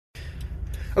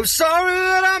I'm sorry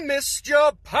that I missed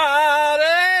your party.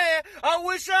 I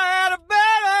wish I had a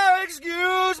better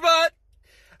excuse, but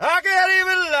I can't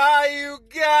even lie, you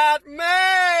got me.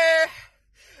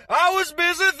 I was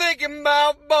busy thinking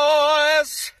about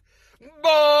boys.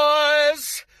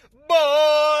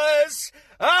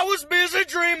 I was busy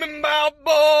dreaming about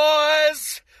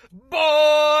boys.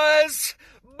 I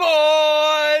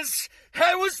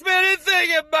was spending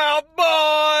thinking about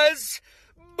boys.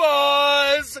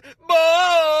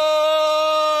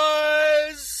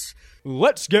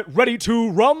 Let's get ready to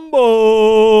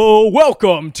rumble!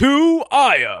 Welcome to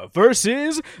Aya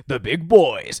versus the Big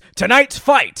Boys. Tonight's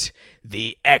fight,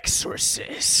 The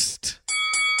Exorcist.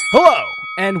 Hello,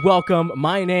 and welcome.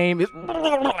 My name is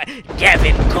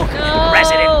Kevin Cook,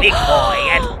 Resident Big Boy,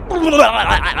 and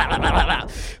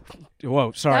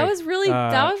whoa, sorry. That was really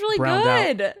browned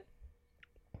good. out. It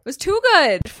was too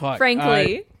good, Fuck.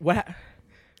 frankly. What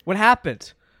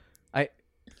happened?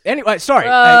 Resident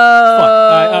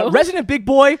Big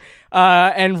Boy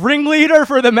and ringleader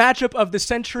for the matchup of the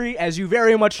century. As you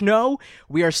very much know,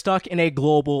 we are stuck in a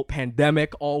global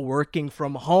pandemic, all working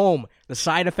from home. The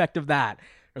side effect of that,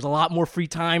 there's a lot more free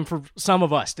time for some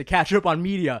of us to catch up on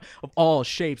media of all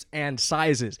shapes and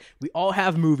sizes. We all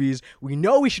have movies we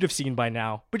know we should have seen by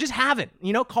now, but just haven't.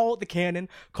 Call it the canon,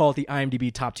 call it the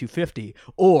IMDb Top 250,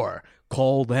 or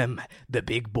call them the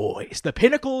big boys, the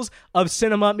pinnacles of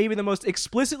cinema, maybe the most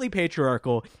explicitly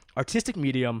patriarchal artistic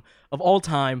medium of all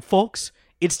time. Folks,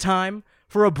 it's time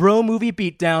for a bro movie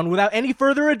beatdown. Without any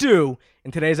further ado,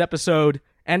 in today's episode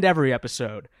and every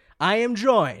episode, I am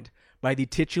joined by the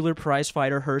titular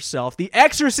prizefighter herself, the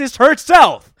Exorcist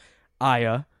herself,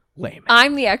 Aya Lehman.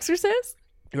 I'm the Exorcist?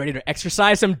 You ready to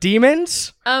exorcise some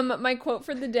demons? My quote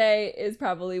for the day is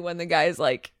probably when the guy's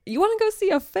like, "You want to go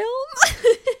see a film?"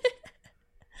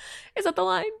 Is that the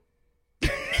line?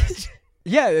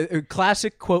 Yeah, a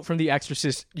classic quote from The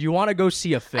Exorcist. You want to go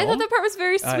see a film? I thought that part was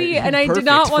very sweet, and I did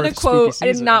not want to quote. I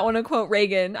did not want to quote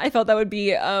Reagan. I felt that would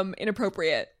be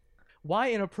inappropriate.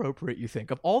 Why inappropriate, you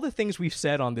think? Of all the things we've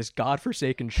said on this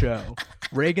godforsaken show,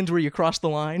 Reagan's where you cross the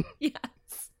line? Yes.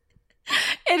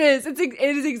 It is. It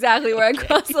is exactly where I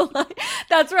cross the line.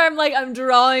 That's where I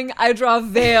draw a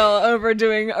veil over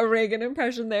doing a Reagan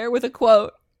impression there with a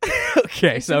quote.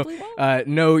 Okay, so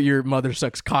no, your mother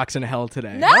sucks cocks in hell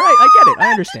today. No, all right, I get it.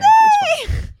 I understand.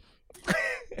 It's fine.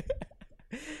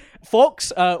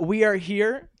 Folks, we are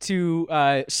here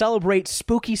to celebrate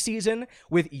spooky season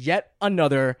with yet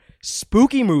another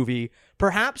spooky movie.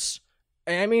 Perhaps,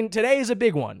 today is a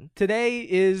big one. Today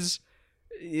is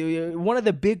one of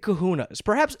the big kahunas,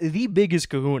 perhaps the biggest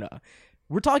kahuna.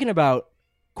 We're talking about,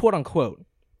 quote unquote,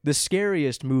 the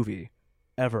scariest movie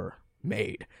ever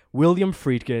made. William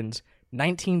Friedkin's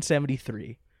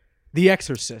 1973, The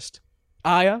Exorcist.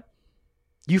 Aya,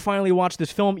 you finally watched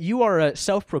this film. You are a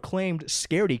self-proclaimed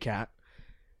scaredy cat.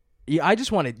 I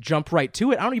just want to jump right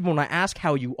to it. I don't even want to ask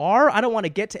how you are. I don't want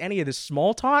to get to any of this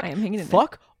small talk. I am hanging in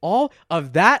Fuck all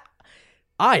of that.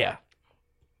 Aya,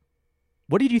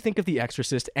 what did you think of The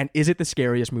Exorcist, and is it the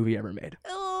scariest movie ever made?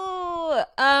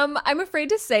 I'm afraid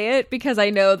to say it because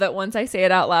I know that once I say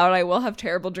it out loud, I will have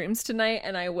terrible dreams tonight,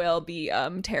 and I will be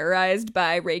terrorized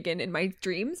by Reagan in my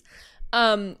dreams.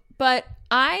 But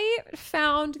I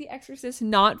found The Exorcist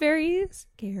not very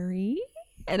scary,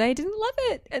 and I didn't love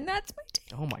it, and that's my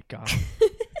take. Oh my god!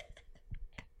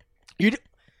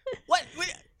 What?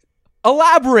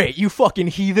 Elaborate, you fucking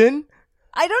heathen!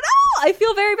 I don't know. I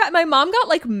feel very bad. My mom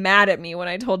got mad at me when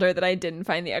I told her that I didn't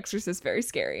find The Exorcist very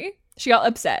scary. She got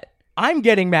upset. I'm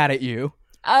getting mad at you.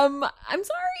 I'm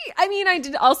sorry. I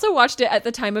did also watched it at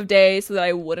the time of day so that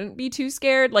I wouldn't be too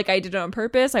scared. I did it on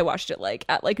purpose. I watched it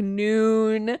at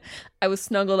noon. I was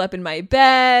snuggled up in my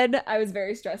bed. I was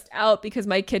very stressed out because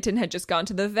my kitten had just gone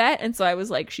to the vet, and so I was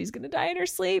like, she's gonna die in her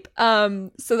sleep. So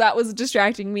that was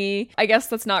distracting me. I guess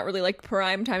that's not really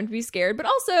prime time to be scared, but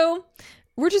also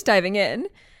we're just diving in.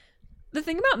 The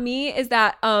thing about me is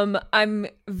that I'm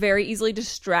very easily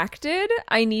distracted.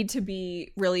 I need to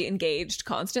be really engaged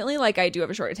constantly. I do have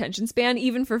a short attention span,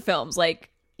 even for films.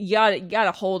 You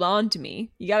gotta hold on to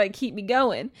me. You gotta keep me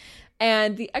going.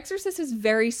 And The Exorcist is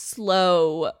very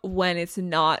slow when it's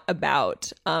not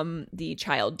about the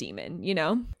child demon,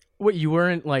 What, you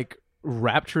weren't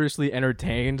rapturously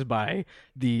entertained by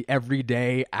the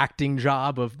everyday acting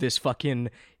job of this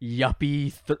fucking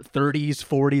yuppie 30s,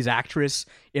 40s actress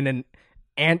in an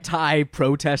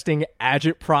anti-protesting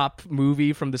agitprop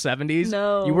movie from the 70s?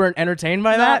 No. You weren't entertained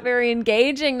by that? Not very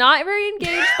engaging. Not very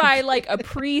engaged by a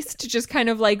priest just kind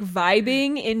of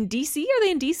vibing in DC. Are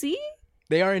they in DC?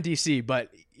 They are in DC,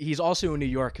 but he's also in New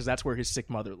York because that's where his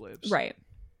sick mother lives. Right.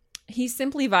 He's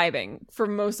simply vibing for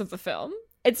most of the film.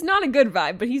 It's not a good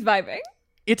vibe, but he's vibing.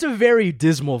 It's a very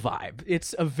dismal vibe.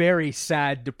 It's a very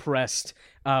sad, depressed,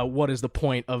 what is the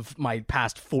point of my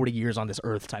past 40 years on this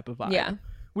earth type of vibe. Yeah.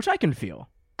 Which I can feel.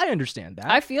 I understand that.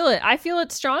 I feel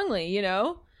it strongly, you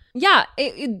know? Yeah,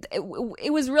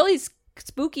 it was really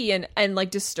spooky and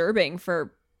like disturbing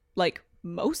for like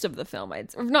most of the film.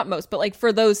 Or not most, but like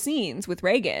for those scenes with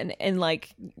Reagan, and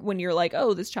like when you're like,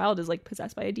 oh, this child is like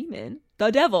possessed by a demon.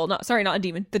 The devil. Not a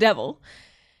demon. The devil.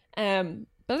 But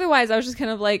otherwise I was just kind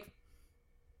of like,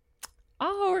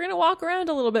 oh, we're gonna walk around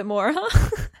a little bit more,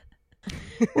 huh?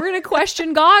 We're gonna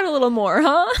question God a little more,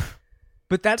 huh?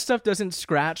 But that stuff doesn't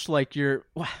scratch like your.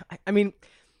 I mean,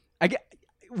 I get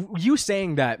you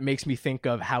saying that makes me think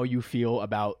of how you feel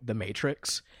about The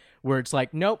Matrix, where it's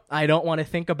like, nope, I don't want to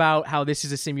think about how this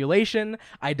is a simulation.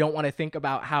 I don't want to think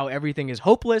about how everything is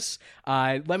hopeless.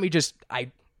 We're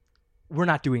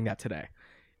not doing that today.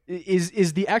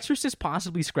 Is The Exorcist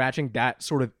possibly scratching that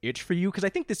sort of itch for you? Because I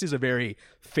think this is a very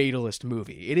fatalist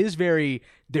movie. It is very,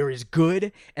 there is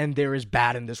good and there is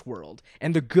bad in this world.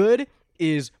 And the good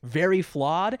is very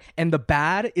flawed and the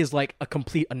bad is like a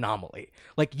complete anomaly.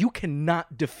 Like you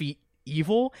cannot defeat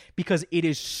evil because it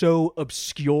is so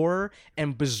obscure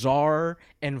and bizarre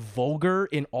and vulgar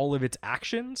in all of its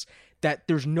actions that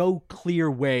there's no clear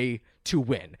way to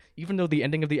win. Even though the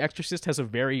ending of The Exorcist has a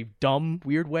very dumb,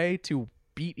 weird way to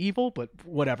beat evil, but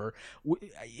whatever.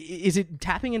 Is it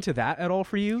tapping into that at all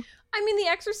for you? I mean, The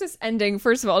Exorcist ending,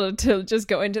 first of all, to just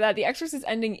go into that, The Exorcist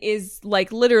ending is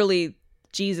like literally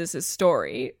Jesus'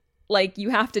 story. Like you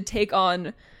have to take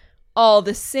on all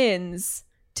the sins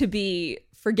to be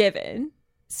forgiven.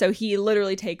 So he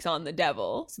literally takes on the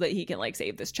devil so that he can like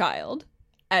save this child,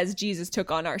 as Jesus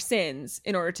took on our sins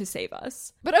in order to save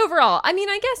us. But overall, I mean,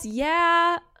 I guess,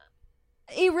 yeah,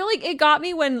 it got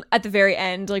me when at the very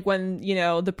end, like when, you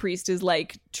know, the priest is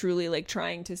like truly like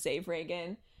trying to save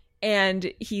Reagan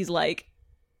and he's like,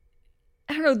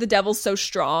 I don't know, the devil's so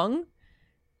strong.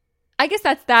 I guess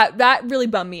that really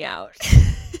bummed me out.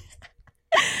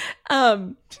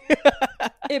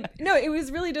 It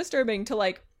was really disturbing to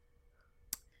like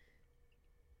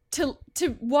to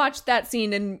watch that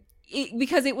scene, and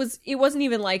because it wasn't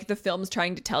even like the film's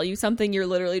trying to tell you something. You're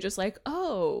literally just like,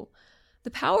 oh, the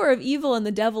power of evil and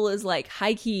the devil is like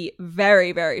high key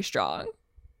very, very strong,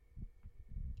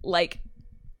 like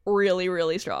really,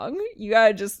 really strong. You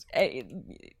gotta just, I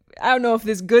don't know if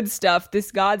this good stuff,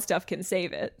 this God stuff can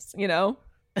save it, you know?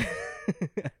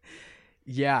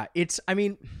 Yeah, I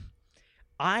mean,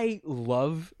 I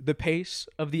love the pace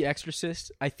of The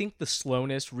Exorcist. I think the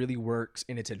slowness really works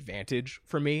in its advantage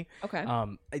for me. Okay.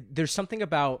 There's something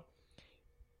about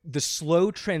the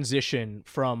slow transition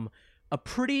from a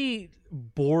pretty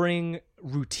boring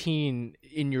routine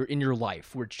in your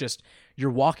life where it's just you're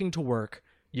walking to work,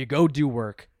 you go do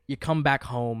work, you come back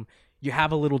home, you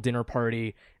have a little dinner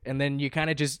party, and then you kind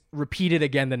of just repeat it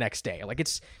again the next day. Like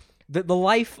it's the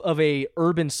life of a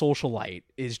urban socialite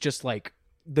is just like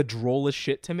the drollest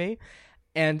shit to me.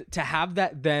 And to have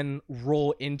that then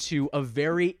roll into a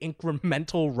very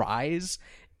incremental rise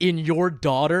in your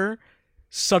daughter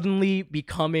suddenly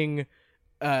becoming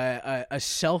a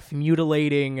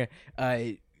self-mutilating,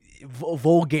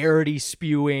 vulgarity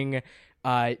spewing,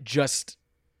 just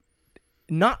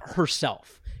not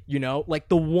herself, you know, like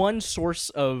the one source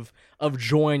of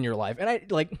joy in your life. And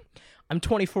I'm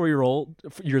 24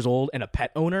 years old and a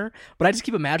pet owner, but I just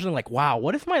keep imagining like, wow,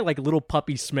 what if my like little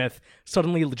puppy Smith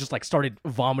suddenly just like started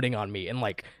vomiting on me and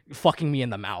like fucking me in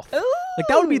the mouth? Ooh. Like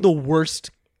that would be the worst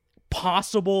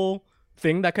possible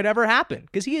thing that could ever happen,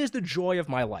 because he is the joy of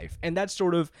my life. And that's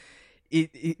sort of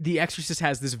The Exorcist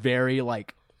has this very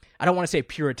like, I don't want to say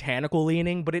puritanical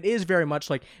leaning, but it is very much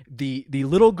like the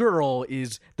little girl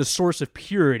is the source of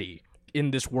purity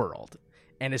in this world.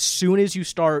 And as soon as you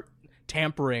start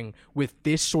tampering with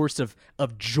this source of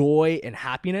joy and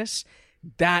happiness,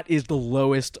 that is the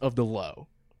lowest of the low.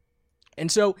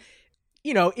 And so,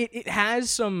 you know, it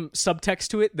has some subtext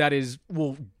to it that is,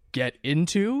 we'll get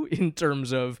into in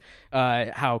terms of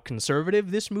how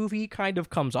conservative this movie kind of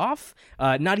comes off.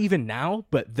 Not even now,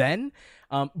 but then.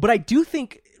 But I do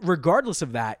think, regardless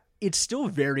of that, it's still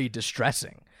very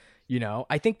distressing. You know,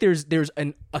 I think there's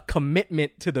a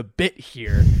commitment to the bit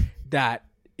here that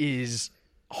is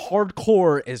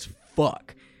hardcore as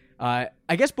fuck. I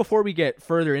guess before we get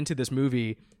further into this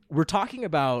movie, we're talking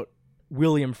about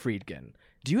William Friedkin.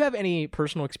 Do you have any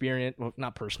personal experience? Well,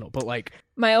 not personal, but like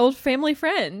my old family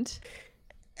friend.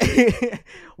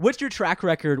 What's your track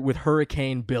record with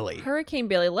Hurricane Billy? Hurricane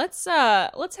Billy. Let's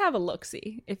have a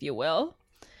look-see, if you will.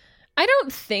 I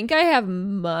don't think I have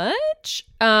much.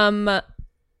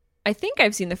 I think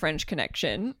I've seen The French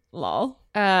Connection. Lol.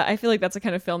 I feel like that's a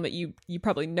kind of film that you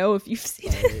probably know if you've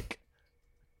seen it.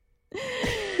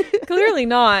 Clearly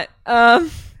not.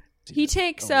 He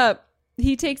takes up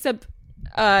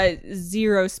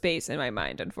zero space in my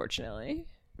mind, unfortunately.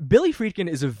 Billy Friedkin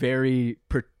is a very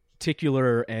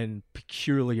particular and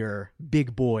peculiar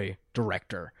big boy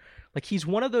director. Like, he's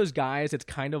one of those guys that's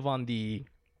kind of on the,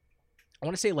 I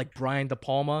want to say, like, Brian De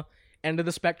Palma end of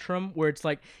the spectrum, where it's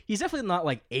like, he's definitely not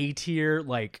like A tier,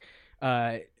 like,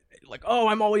 oh,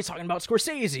 I'm always talking about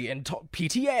Scorsese and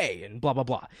PTA and blah, blah,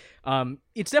 blah.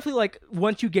 It's definitely like,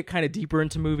 once you get kind of deeper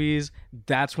into movies,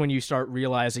 that's when you start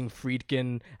realizing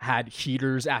Friedkin had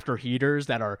heaters after heaters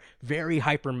that are very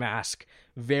hyper-mask,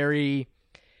 very...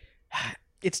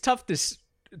 It's tough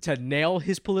to nail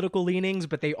his political leanings,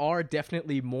 but they are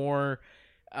definitely more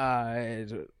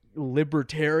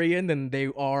libertarian than they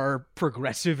are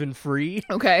progressive and free.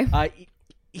 Okay.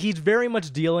 He's very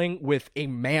much dealing with a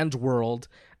man's world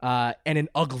and an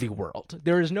ugly world.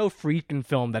 There is no Friedkin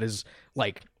film that is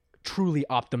like truly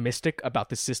optimistic about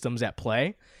the systems at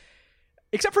play,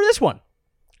 except for this one.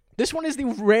 This one is the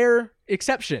rare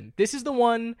exception. This is the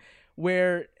one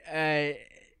where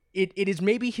it is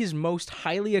maybe his most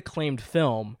highly acclaimed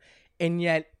film, and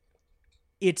yet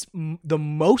it's the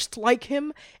most like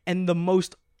him and the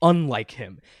most unlike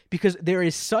him, because there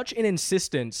is such an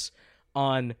insistence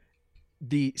on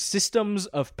the systems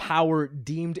of power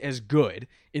deemed as good,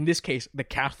 in this case, the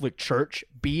Catholic Church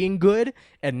being good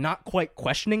and not quite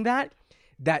questioning that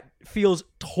feels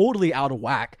totally out of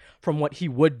whack from what he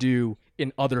would do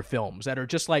in other films that are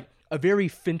just like a very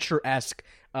Fincher-esque,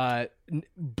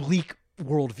 bleak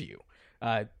worldview.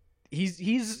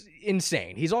 He's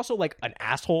insane. He's also like an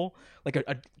asshole, like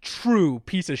a true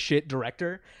piece of shit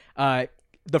director.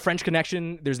 The French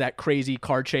Connection, there's that crazy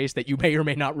car chase that you may or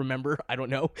may not remember. I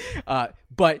don't know.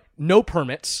 But no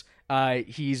permits.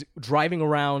 He's driving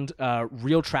around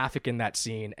real traffic in that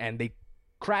scene, and they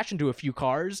crash into a few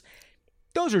cars.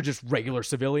 Those are just regular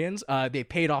civilians. They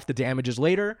paid off the damages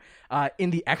later. In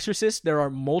The Exorcist, there are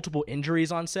multiple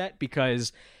injuries on set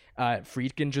because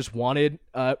Friedkin just wanted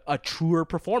a truer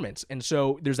performance. And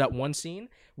so there's that one scene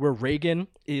where Reagan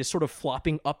is sort of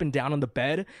flopping up and down on the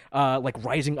bed, like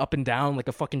rising up and down like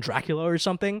a fucking Dracula or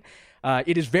something.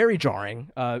 It is very jarring,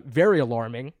 very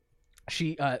alarming.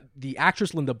 The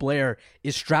actress Linda Blair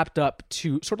is strapped up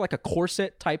to sort of like a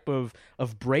corset type of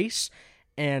brace,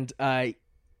 and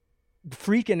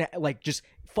Friedkin like just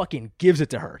fucking gives it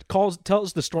to her.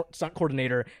 Tells the stunt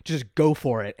coordinator to just go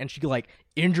for it, and she like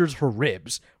injures her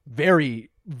ribs very,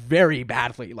 very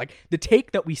badly. Like, the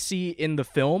take that we see in the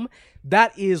film,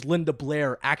 that is Linda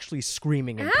Blair actually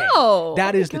screaming in pain.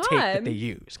 That is the take that they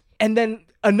use. And then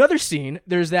another scene,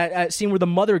 there's that scene where the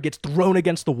mother gets thrown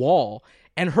against the wall,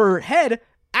 and her head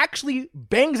actually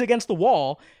bangs against the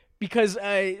wall because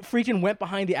Friedkin went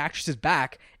behind the actress's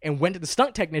back and went to the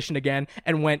stunt technician again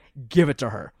and went, give it to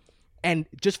her. And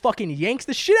just fucking yanks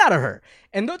the shit out of her.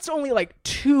 And that's only like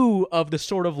two of the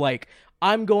sort of like,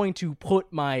 I'm going to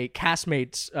put my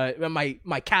castmates,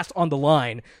 my cast on the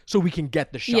line so we can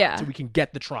get the shot, so we can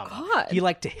get the trauma. God. He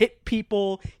like to hit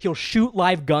people. He'll shoot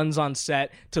live guns on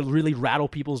set to really rattle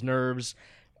people's nerves.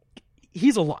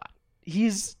 He's a lot.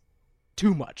 He's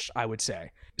too much, I would say.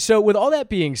 So with all that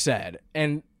being said,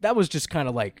 and that was just kind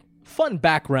of like fun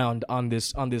background on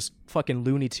this fucking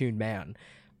Looney Tune man.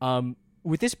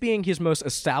 With this being his most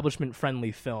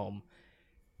establishment-friendly film,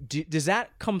 does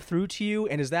that come through to you?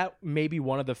 And is that maybe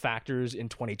one of the factors in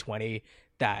 2020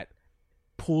 that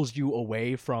pulls you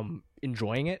away from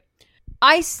enjoying it?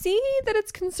 I see that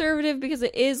it's conservative because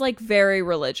it is like very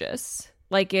religious.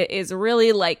 Like, it is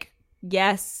really like,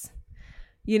 yes,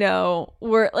 you know,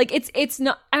 we're like, it's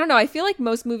not, I don't know. I feel like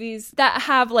most movies that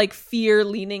have like fear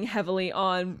leaning heavily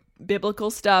on biblical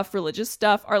stuff, religious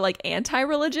stuff, are like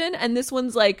anti-religion, and this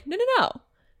one's like, no,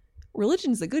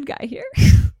 religion's the good guy here.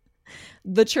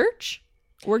 The church,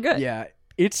 we're good. Yeah,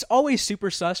 it's always super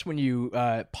sus when you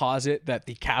posit that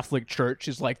the Catholic Church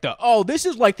is like this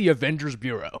is like the Avengers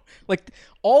Bureau. Like,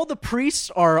 all the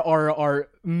priests are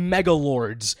mega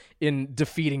lords in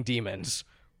defeating demons.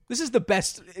 This is the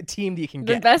best team that you can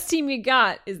get. The best team you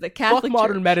got is the Catholic Fuck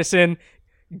modern Church. medicine.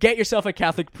 Get yourself a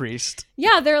Catholic priest.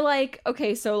 Yeah, they're like,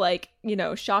 okay, so like, you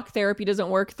know, shock therapy doesn't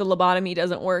work, the lobotomy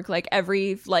doesn't work, like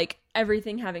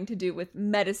everything having to do with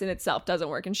medicine itself doesn't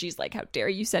work. And she's like, how dare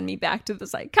you send me back to the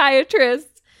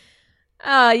psychiatrist?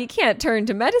 You can't turn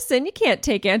to medicine, you can't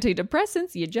take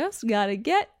antidepressants, you just gotta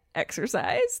get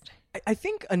exercised. I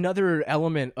think another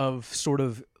element of sort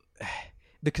of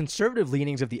the conservative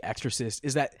leanings of The Exorcist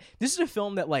is that this is a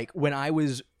film that, like, when I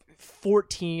was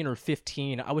 14 or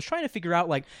 15, I was trying to figure out,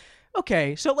 like,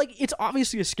 okay, so like it's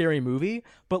obviously a scary movie,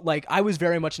 but like I was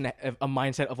very much in a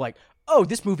mindset of like, oh,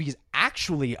 this movie is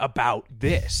actually about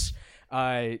this.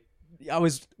 I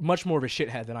was much more of a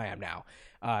shithead than I am now,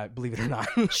 believe it or not.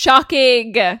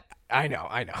 Shocking. I know.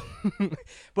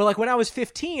 But like when I was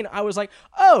 15, I was like,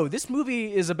 oh, this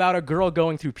movie is about a girl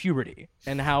going through puberty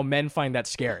and how men find that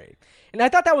scary. And I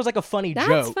thought that was like a funny joke.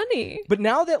 That's funny. But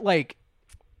now that like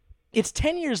it's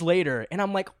 10 years later and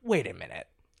I'm like, wait a minute.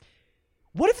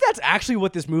 What if that's actually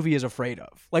what this movie is afraid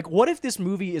of? Like, what if this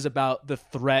movie is about the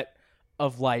threat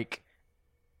of like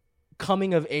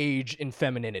coming of age in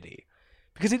femininity?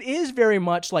 Because it is very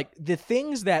much like the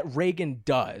things that Reagan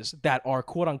does that are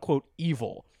quote unquote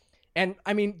evil. And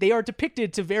I mean, they are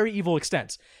depicted to very evil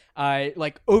extents,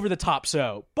 like over the top.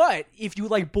 So, but if you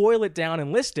like boil it down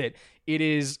and list it, it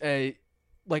is a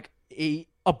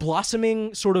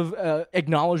blossoming sort of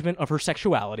acknowledgement of her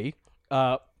sexuality,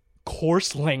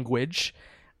 coarse language.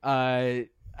 I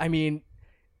mean,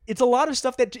 it's a lot of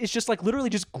stuff that is just like literally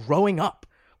just growing up.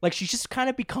 Like she's just kind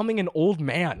of becoming an old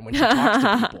man when she talks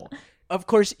to people. Of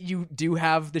course, you do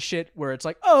have the shit where it's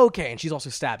like, oh, okay, and she's also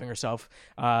stabbing herself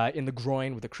in the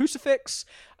groin with a crucifix.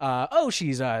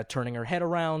 She's turning her head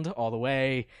around all the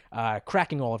way,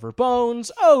 cracking all of her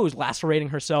bones. Lacerating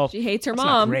herself. She hates her That's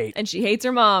mom, not great. and she hates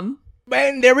her mom.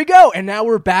 And there we go. And now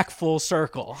we're back full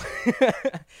circle.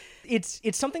 It's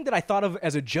something that I thought of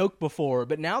as a joke before,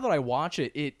 but now that I watch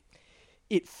it,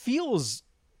 it feels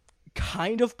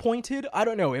kind of pointed. I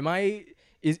don't know.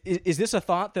 Is this a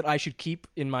thought that I should keep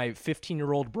in my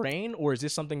 15-year-old brain, or is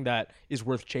this something that is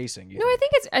worth chasing? No, I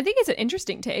think it's an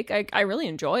interesting take. I really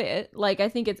enjoy it. Like, I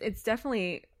think it's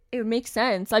definitely, it makes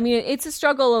sense. I mean, it's a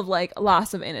struggle of like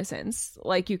loss of innocence.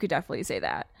 Like, you could definitely say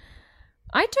that.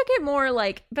 I took it more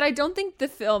like, but I don't think the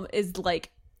film is like,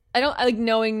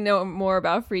 knowing more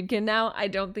about Friedkin now, I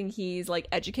don't think he's like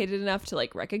educated enough to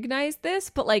like recognize this,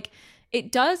 but like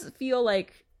it does feel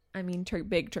like, I mean,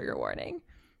 big trigger warning.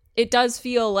 It does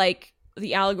feel like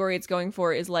the allegory it's going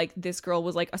for is like this girl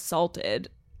was like assaulted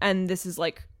and this is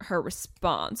like her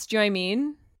response. Do you know what I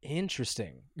mean?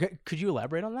 Interesting. Could you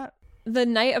elaborate on that? The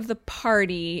night of the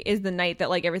party is the night that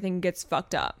like everything gets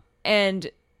fucked up. And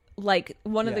like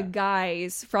one of the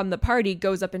guys from the party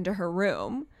goes up into her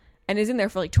room and is in there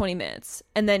for like 20 minutes.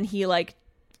 And then he like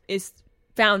is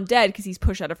found dead because he's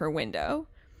pushed out of her window.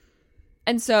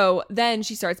 And so then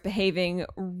she starts behaving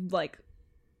like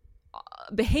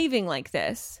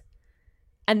this.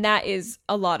 And that is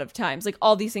a lot of times, like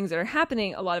all these things that are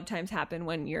happening, a lot of times happen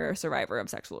when you're a survivor of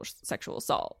sexual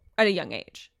assault at a young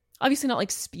age. Obviously not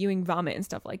like spewing vomit and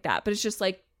stuff like that, but it's just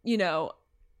like, you know,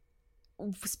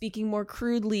 speaking more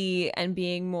crudely and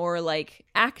being more like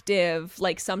active.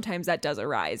 Like sometimes that does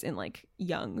arise in like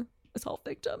young assault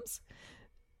victims.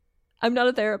 I'm not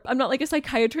a therapist. I'm not like a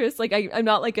psychiatrist. Like I'm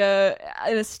not like an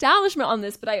establishment on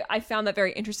this, but I found that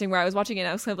very interesting where I was watching it and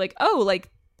I was kind of like, oh, like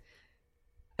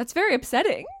that's very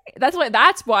upsetting. That's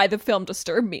why the film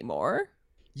disturbed me more.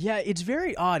 Yeah, it's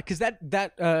very odd because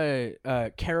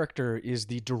that character is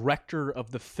the director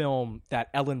of the film that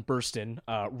Ellen Burstyn,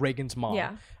 Reagan's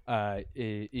mom,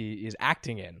 is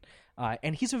acting in,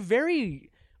 and he's a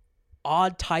very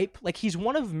odd type. Like he's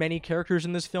one of many characters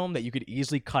in this film that you could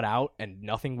easily cut out and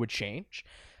nothing would change,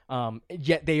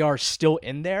 yet they are still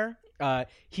in there.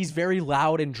 He's very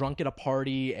loud and drunk at a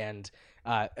party and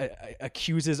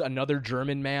accuses another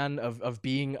German man of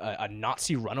being a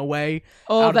Nazi runaway.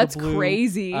 Oh, that's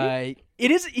crazy.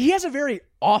 He has a very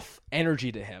off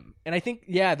energy to him. And I think,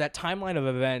 that timeline of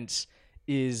events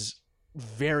is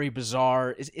very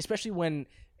bizarre, especially when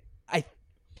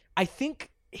I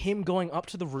think him going up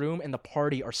to the room and the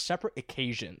party are separate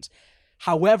occasions.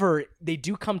 However, they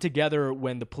do come together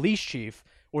when the police chief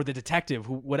or the detective,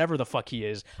 whatever the fuck he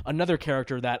is, another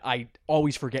character that I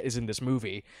always forget is in this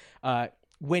movie,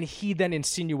 when he then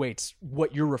insinuates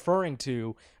what you're referring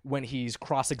to when he's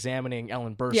cross-examining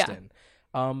Ellen Burstyn.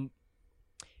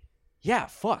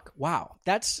 Fuck. Wow.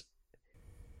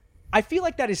 I feel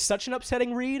like that is such an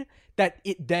upsetting read that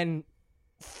it then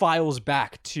files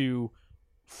back to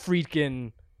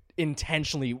Friedkin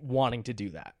intentionally wanting to do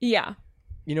that. Yeah.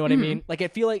 You know what I mean? Like, I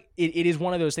feel like it is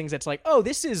one of those things that's like, oh,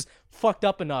 this is fucked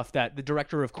up enough that the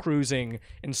director of Cruising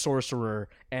and Sorcerer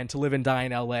and To Live and Die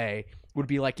in L.A. would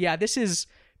be like, yeah, this is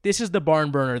the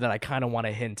barn burner that I kind of want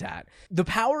to hint at. The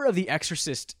power of The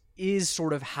Exorcist is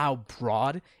sort of how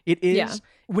broad it is. Yeah.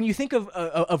 When you think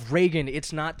of Reagan,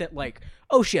 it's not that like,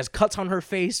 oh, she has cuts on her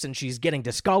face and she's getting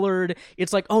discolored.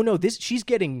 It's like, oh no, she's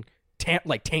getting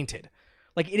tainted.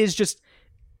 Like it is just,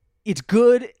 it's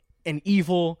good and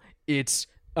evil. It's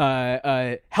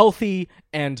healthy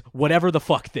and whatever the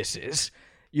fuck this is.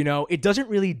 You know, it doesn't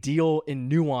really deal in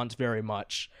nuance very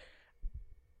much,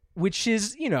 which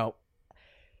is, you know,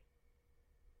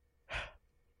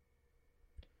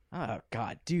 oh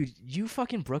God, dude, you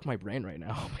fucking broke my brain right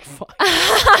now. Oh my fuck.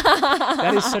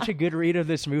 That is such a good read of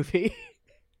this movie.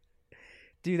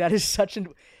 Dude, that is such an...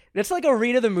 That's like a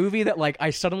read of the movie that, like, I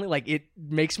suddenly, like, it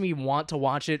makes me want to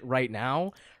watch it right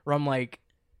now, where I'm like,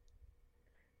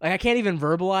 I can't even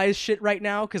verbalize shit right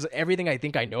now because everything I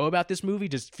think I know about this movie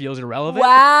just feels irrelevant.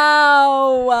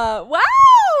 Wow. Wow.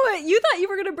 You thought you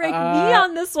were going to break me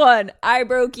on this one. I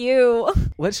broke you.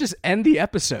 Let's just end the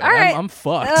episode. All right. I'm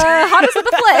fucked. Hottest of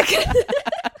the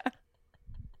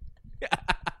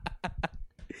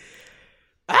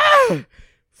flick.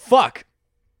 Fuck.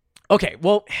 Okay,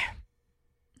 well,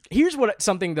 here's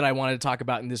something that I wanted to talk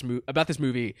about in this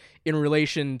movie in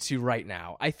relation to right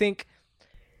now. I think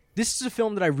this is a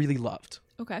film that I really loved.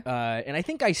 Okay. And I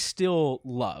think I still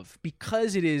love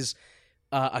because it is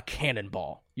a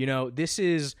cannonball. You know, this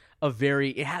is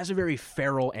it has a very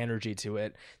feral energy to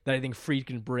it that I think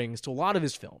Friedkin brings to a lot of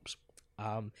his films.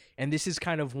 And this is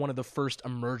kind of one of the first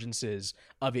emergences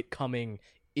of it coming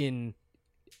in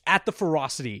at the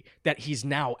ferocity that he's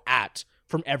now at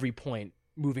from every point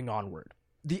moving onward.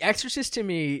 The Exorcist to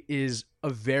me is a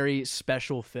very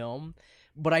special film,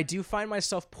 but I do find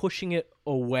myself pushing it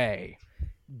away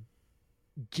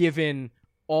given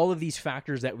all of these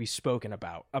factors that we've spoken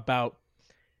about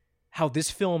how this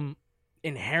film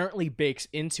inherently bakes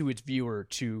into its viewer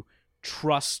to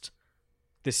trust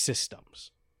the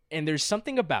systems. And there's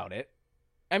something about it.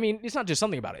 I mean, it's not just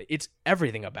something about it. It's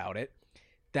everything about it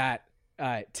that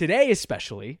today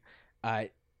especially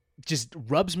just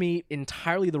rubs me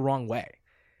entirely the wrong way.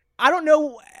 I don't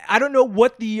know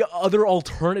what the other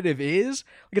alternative is.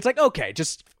 Like, it's like, okay,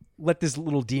 just let this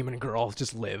little demon girl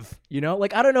just live, you know?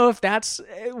 Like, I don't know if that's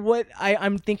what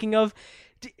I'm thinking of.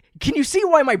 Can you see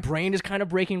why my brain is kind of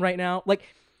breaking right now? Like,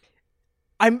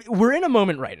 we're in a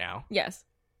moment right now. Yes.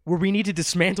 Where we need to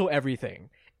dismantle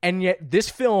everything. And yet this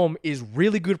film is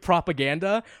really good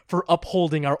propaganda for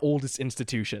upholding our oldest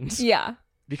institutions. Yeah.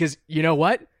 Because you know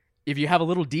what? If you have a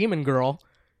little demon girl,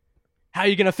 how are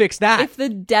you going to fix that? If the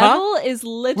devil is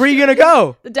literally... Where are you going to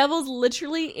go? The devil's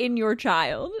literally in your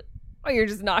child. Oh, you're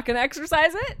just not going to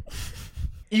exorcise it?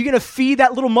 You going to feed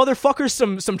that little motherfucker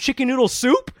some chicken noodle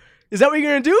soup? Is that what you're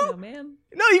going to do? No, man.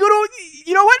 No, you go to...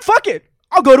 You know what? Fuck it.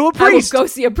 I'll go to a priest. I will go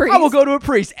see a priest. I will go to a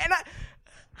priest. And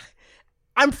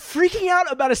I'm freaking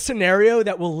out about a scenario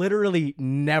that will literally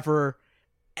never,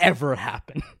 ever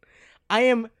happen. I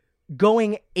am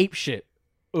going apeshit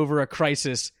over a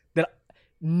crisis that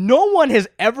no one has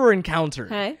ever encountered.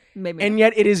 Hey, maybe. And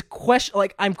yet it is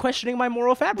I'm questioning my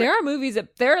moral fabric. There are movies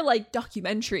there are like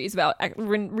documentaries about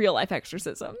real life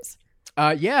exorcisms.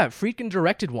 Yeah, Friedkin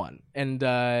directed one, and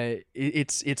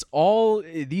it's all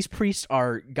these priests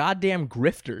are goddamn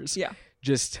grifters. Yeah,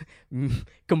 just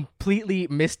completely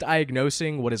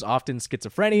misdiagnosing what is often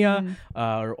schizophrenia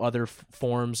or other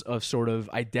forms of sort of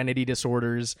identity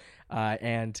disorders,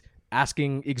 and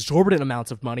asking exorbitant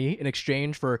amounts of money in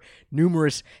exchange for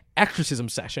numerous exorcism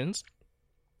sessions.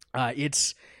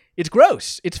 It's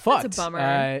gross. It's fucked. It's a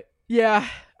bummer. Yeah,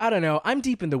 I don't know. I'm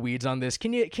deep in the weeds on this.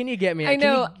 Can you get me? I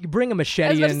know. Can you bring a machete?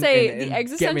 I was about to say and the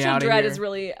existential dread is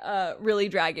really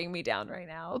dragging me down right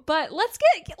now. But let's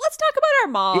talk about our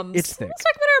moms. It's thick. Let's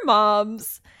talk about our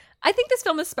moms. I think this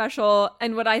film is special,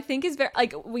 and what I think is very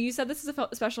when you said this is a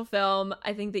special film,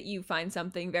 I think that you find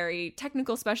something very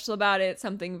technical special about it,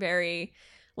 something very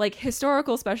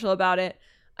historical special about it.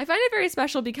 I find it very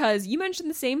special because you mentioned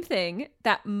the same thing,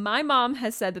 that my mom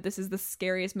has said that this is the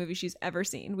scariest movie she's ever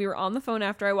seen. We were on the phone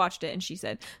after I watched it, and she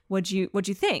said, What'd you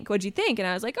think? What'd you think? And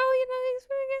I was like, oh, it's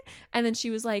very good. And then she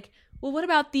was like, well, what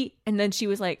about and then she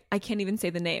was like, I can't even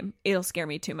say the name. It'll scare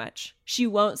me too much. She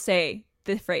won't say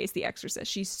the phrase The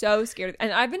Exorcist. She's so scared.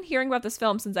 And I've been hearing about this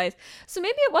film so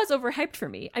maybe it was overhyped for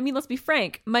me. I mean, let's be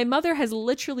frank. My mother has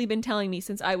literally been telling me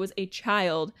since I was a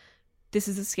child, this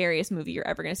is the scariest movie you're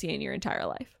ever going to see in your entire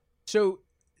life. So,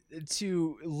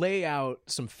 to lay out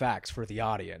some facts for the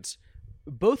audience,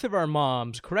 both of our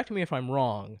moms, correct me if I'm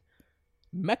wrong,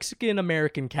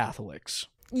 Mexican-American Catholics.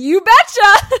 You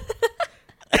betcha!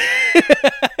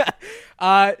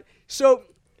 So,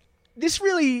 this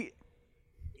movie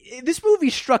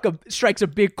strikes a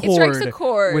big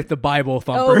chord with the Bible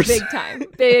thumpers. Oh,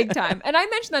 big time. And I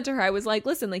mentioned that to her. I was like,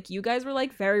 listen, you guys were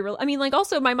very real. I mean,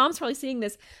 also my mom's probably seeing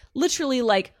this literally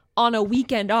on a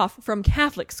weekend off from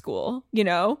Catholic school, you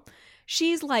know?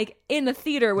 she's like in the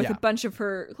theater with Yeah. a bunch of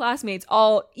her classmates,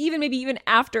 all maybe even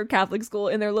after Catholic school,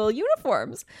 in their little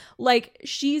uniforms. Like,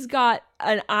 she's got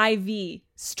an IV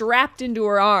strapped into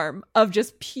her arm of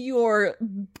just pure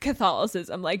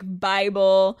Catholicism. Like,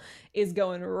 Bible is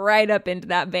going right up into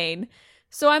that vein.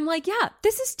 So I'm like, yeah,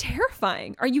 this is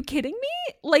terrifying. Are you kidding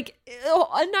me? Like,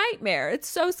 a nightmare. It's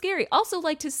so scary. Also,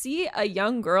 like, to see a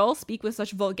young girl speak with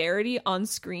such vulgarity on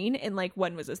screen in, like,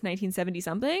 when was this, 1970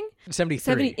 something?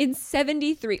 73. In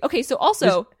 73. Okay, so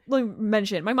also, let me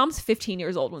mention, my mom's 15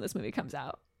 years old when this movie comes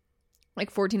out.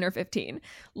 Like 14 or 15.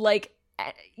 Like,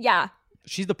 yeah.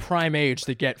 She's the prime age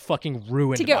to get fucking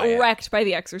ruined To get by it. wrecked by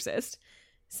The Exorcist.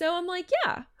 So I'm like,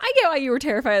 yeah, I get why you were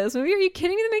terrified of this movie. Are you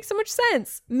kidding me? That makes so much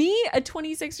sense. Me, a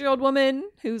 26-year-old woman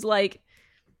who's like,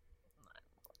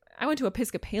 I went to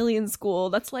Episcopalian school.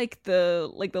 That's like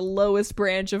the lowest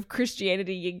branch of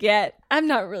Christianity you get. I'm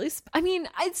not really.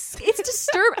 It's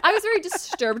disturbed. I was very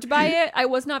disturbed by it. I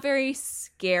was not very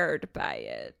scared by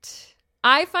it.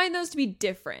 I find those to be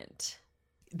different.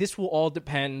 This will all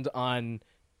depend on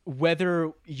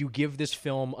whether you give this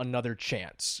film another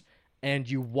chance and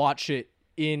you watch it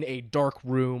in a dark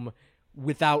room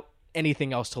without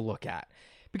anything else to look at.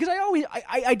 Because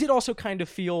I did also kind of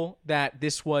feel that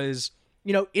this was,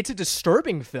 it's a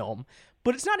disturbing film,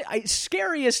 but it's not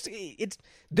scariest.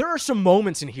 There are some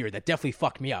moments in here that definitely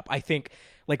fucked me up. I think,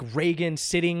 like, Reagan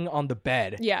sitting on the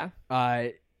bed. Yeah.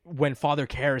 When Father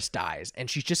Karras dies, and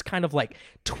she's just kind of like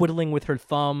twiddling with her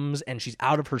thumbs and she's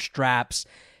out of her straps.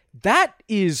 That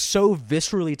is so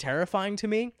viscerally terrifying to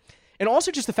me. And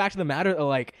also just the fact of the matter,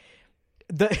 like,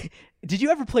 did you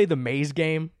ever play the maze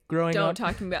game growing up? Don't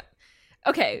talk to me about.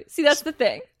 Okay, see, that's the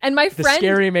thing. And my friend,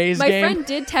 scary maze my game? friend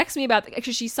did text me about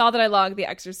actually, she saw that I logged The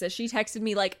Exorcist. She texted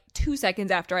me like 2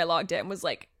 seconds after I logged it and was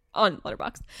like, on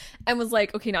Letterboxd, and was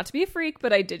like, okay, not to be a freak,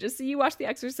 but I did just see you watch The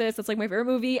Exorcist. That's like my favorite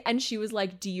movie. And she was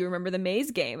like, do you remember the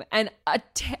maze game? And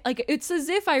like, it's as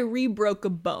if I re-broke a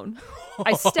bone.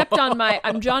 I stepped on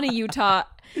I'm Johnny Utah,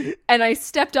 and I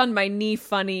stepped on my knee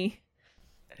funny,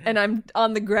 and I'm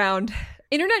on the ground.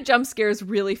 Internet jump scares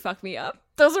really fuck me up.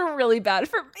 Those are really bad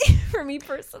for me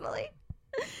personally.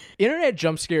 Internet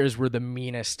jump scares were the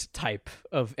meanest type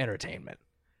of entertainment.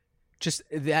 Just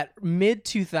that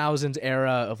mid-2000s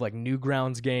era of, like,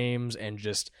 Newgrounds games and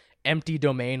just empty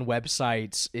domain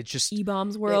websites. It's just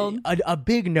E-Bombs World. a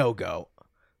big no-go.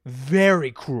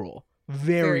 Very cruel.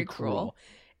 Very cruel.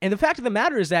 And the fact of the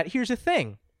matter is that, here's the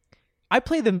thing. I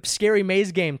play the scary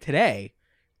maze game today,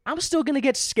 I'm still going to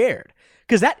get scared.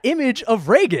 Because that image of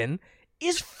Reagan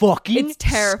is fucking It's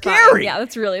terrifying. scary. Yeah,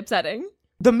 that's really upsetting.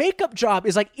 The makeup job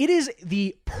is like, it is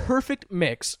the perfect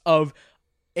mix of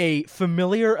a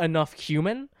familiar enough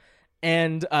human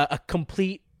and a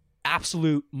complete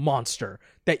absolute monster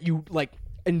that you, like,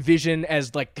 envision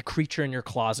as, like, the creature in your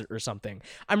closet or something.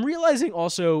 I'm realizing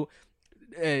also,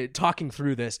 talking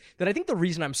through this, that I think the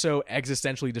reason I'm so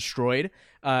existentially destroyed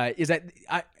is that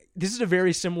this is a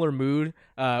very similar mood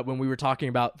when we were talking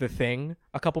about The Thing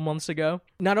a couple months ago.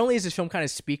 Not only is this film kind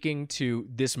of speaking to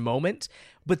this moment,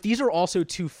 but these are also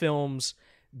two films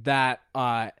that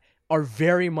are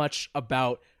very much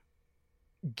about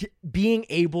being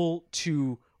able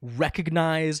to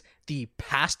recognize the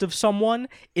past of someone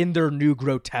in their new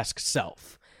grotesque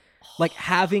self. Like,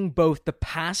 having both the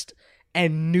past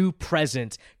and new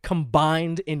present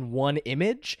combined in one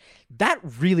image, that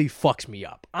really fucks me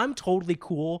up. I'm totally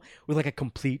cool with, like, a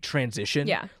complete transition.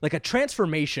 Yeah. Like, a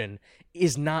transformation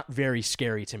is not very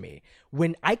scary to me.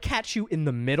 When I catch you in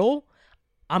the middle,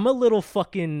 I'm a little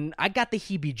fucking... I got the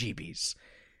heebie-jeebies.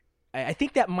 I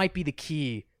think that might be the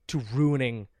key to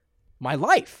ruining my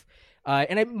life.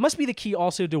 And it must be the key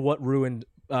also to what ruined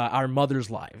our mothers'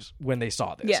 lives when they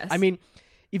saw this. Yes. I mean,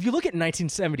 if you look at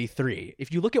 1973,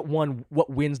 if you look at what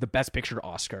wins the Best Picture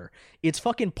Oscar, it's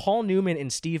fucking Paul Newman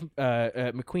and Steve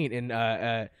McQueen in...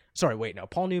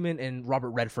 Paul Newman and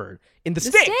Robert Redford in The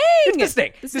Sting. It's The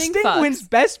Sting. The The Sting Sting fucks. wins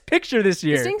Best Picture this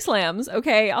year. The Sting slams.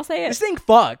 Okay, I'll say The it. Sting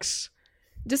fucks.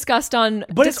 Discussed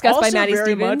But it's by also Maddie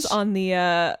very Stevens much- on the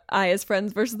I as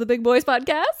Friends versus the Big Boys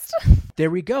podcast.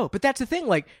 There we go. But that's the thing.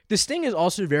 Like, The Sting is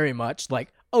also very much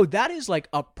like, oh, that is like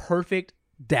a perfect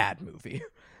dad movie.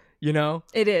 You know?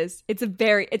 It is.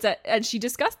 And she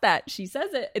discussed that. She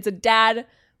says it. It's a dad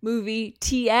movie.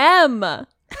 TM.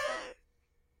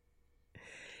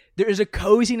 There is a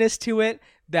coziness to it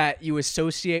that you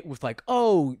associate with, like,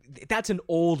 oh, that's an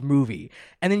old movie.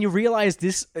 And then you realize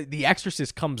The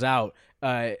Exorcist comes out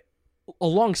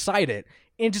alongside it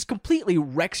and just completely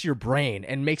wrecks your brain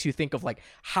and makes you think of, like,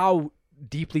 how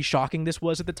deeply shocking this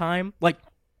was at the time. Like,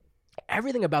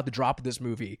 everything about the drop of this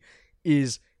movie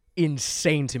is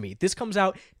insane to me. This comes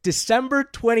out December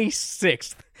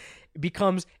 26th. It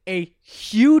becomes a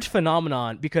huge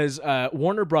phenomenon because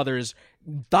Warner Brothers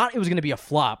thought it was going to be a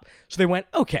flop. So they went,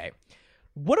 okay,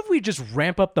 what if we just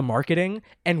ramp up the marketing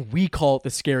and we call it the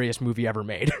scariest movie ever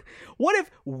made? What if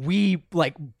we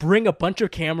like bring a bunch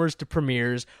of cameras to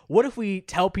premieres? What if we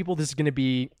tell people this is going to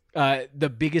be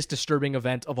the biggest disturbing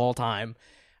event of all time?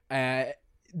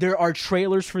 There are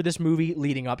trailers for this movie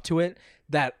leading up to it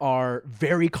that are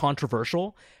very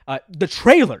controversial. The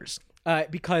trailers,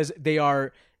 because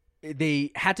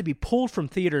they had to be pulled from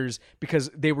theaters because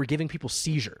they were giving people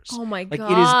seizures. Oh my God.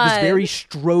 Like it is this very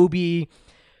stroby,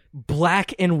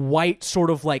 black and white sort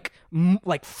of like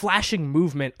flashing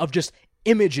movement of just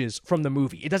images from the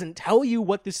movie. It doesn't tell you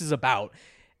what this is about.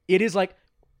 It is like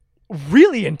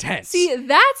really intense. See,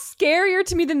 that's scarier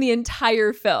to me than the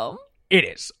entire film. It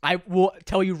is. I will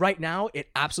tell you right now, it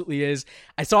absolutely is.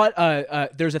 I saw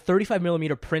it. There's a 35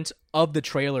 millimeter print of the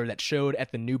trailer that showed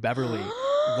at the New Beverly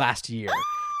last year.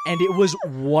 And it was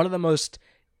one of the most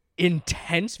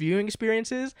intense viewing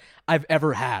experiences I've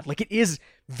ever had. Like, it is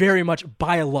very much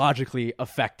biologically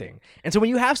affecting. And so when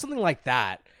you have something like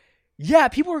that, yeah,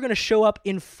 people are going to show up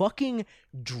in fucking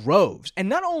droves. And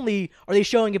not only are they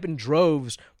showing up in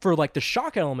droves for, like, the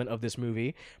shock element of this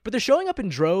movie, but they're showing up in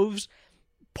droves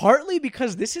partly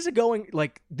because this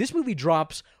movie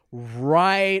drops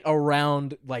right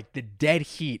around, like, the dead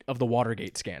heat of the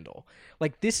Watergate scandal.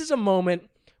 Like, this is a moment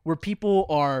where people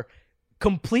are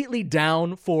completely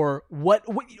down for what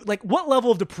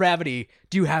level of depravity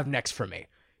do you have next for me?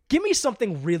 Give me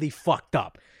something really fucked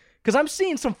up. Because I'm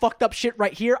seeing some fucked up shit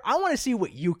right here. I want to see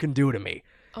what you can do to me.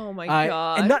 Oh my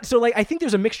God. And I think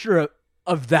there's a mixture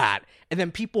of that, and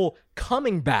then people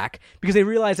coming back because they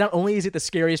realize not only is it the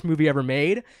scariest movie ever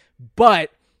made, but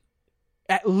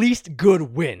at least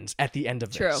good wins at the end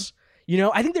of this.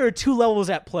 True. I think there are two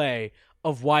levels at play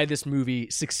of why this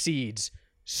movie succeeds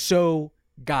so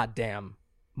goddamn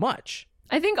much.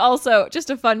 I think also just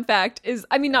a fun fact is,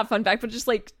 I mean, not fun fact, but just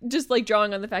like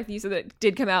drawing on the fact that you said that it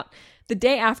did come out the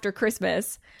day after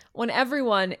Christmas, when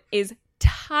everyone is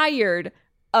tired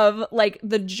of like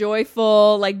the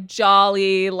joyful, like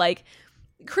jolly, like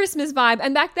Christmas vibe.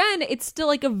 And back then it's still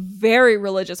like a very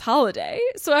religious holiday.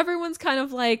 So everyone's kind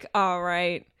of like, all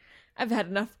right, I've had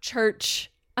enough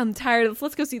church. I'm tired of this.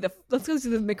 Let's go see the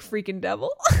McFreakin'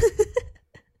 Devil.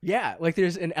 Yeah, like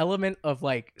there's an element of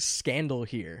like scandal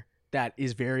here that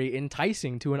is very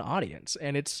enticing to an audience.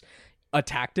 And it's a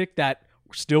tactic that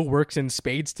still works in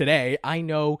spades today. I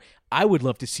know I would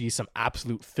love to see some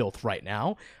absolute filth right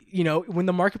now. When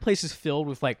the marketplace is filled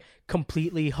with like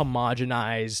completely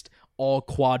homogenized, all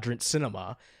quadrant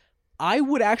cinema, I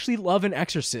would actually love an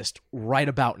Exorcist right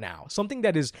about now. Something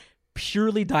that is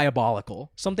purely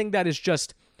diabolical. Something that is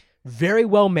just very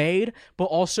well made, but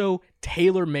also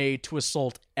tailor-made to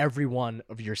assault every one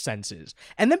of your senses.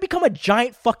 And then become a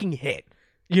giant fucking hit,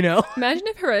 Imagine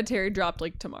if Hereditary dropped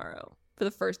like tomorrow for the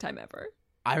first time ever.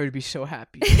 I would be so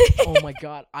happy. Oh my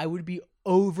God. I would be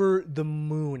over the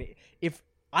moon. If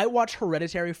I watch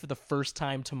Hereditary for the first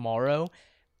time tomorrow,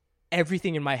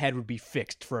 everything in my head would be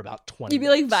fixed for about 20 You'd be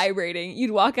minutes. like vibrating.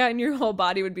 You'd walk out and your whole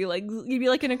body would be like, you'd be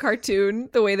like in a cartoon,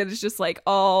 the way that it's just like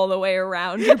all the way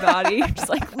around your body. Just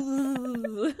like,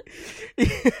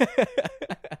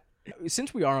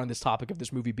 Since we are on this topic of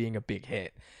this movie being a big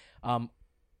hit,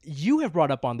 you have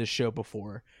brought up on this show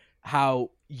before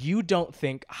how you don't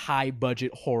think high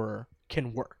budget horror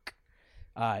can work.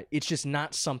 It's just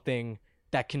not something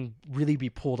that can really be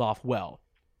pulled off well.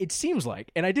 It seems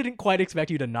like, and I didn't quite expect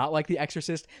you to not like The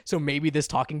Exorcist, so maybe this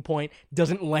talking point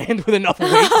doesn't land with enough weight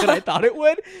that I thought it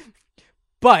would.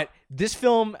 But this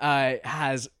film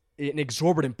has an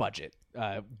exorbitant budget.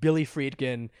 Billy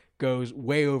Friedkin goes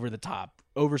way over the top,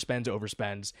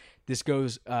 overspends. This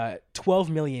goes $12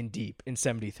 million deep in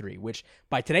 1973, which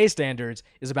by today's standards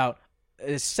is about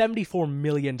a $74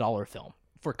 million film.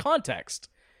 For context,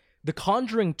 The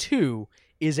Conjuring 2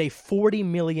 is a $40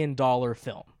 million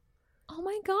film. oh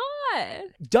my God.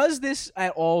 Does this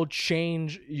at all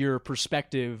change your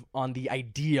perspective on the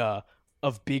idea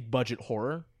of big budget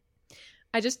horror?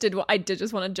 I did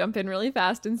just want to jump in really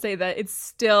fast and say that it's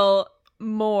still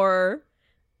more.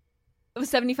 It was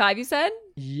 75, you said?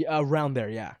 Yeah, around there,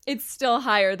 yeah. It's still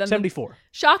higher than 74.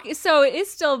 So it is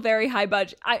still very high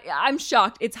budget. I'm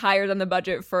shocked it's higher than the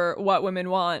budget for What Women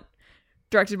Want,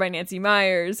 directed by Nancy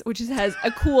Meyers, which has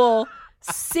a cool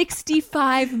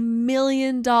 $65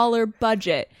 million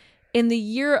budget in the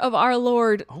year of our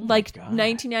Lord, Oh my like God.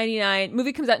 1999.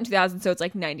 Movie comes out in 2000, so it's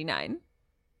like 98,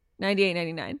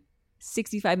 99.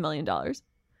 $65 million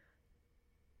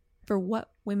for What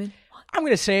Women Want. I'm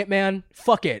going to say it, man.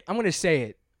 Fuck it. I'm going to say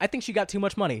it. I think she got too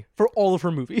much money for all of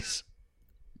her movies.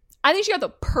 I think she got the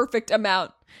perfect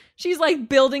amount. She's like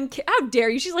building, how dare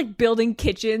you? She's like building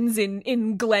kitchens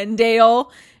in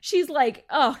Glendale. She's like,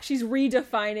 she's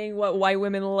redefining what white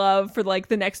women love for like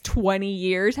the next 20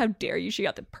 years. How dare you? She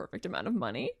got the perfect amount of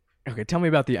money. Okay, tell me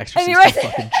about The Exorcist, Anyway.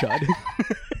 fucking Chud.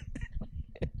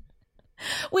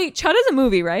 Wait, Chud is a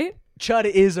movie, right? Chud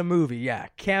is a movie, yeah.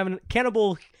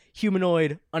 Cannibal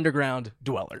humanoid underground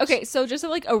dwellers. Okay, so just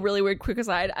like a really weird quick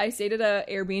aside, I stayed at a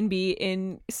Airbnb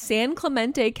in San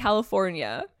Clemente,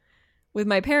 California with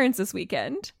my parents this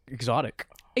weekend. Exotic.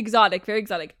 Exotic,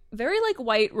 very like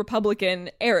white Republican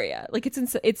area. Like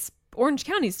it's Orange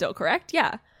County still, correct?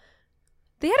 Yeah.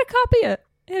 They had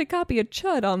a copy of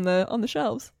Chud on the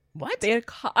shelves. What? They had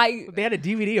They had a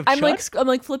DVD of I'm Chud? I'm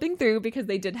like flipping through because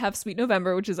they did have Sweet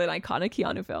November, which is an iconic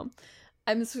Keanu film.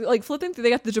 I'm like flipping through. They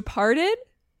got The Departed.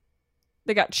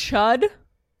 They got Chud.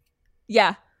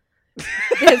 Yeah.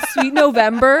 They had Sweet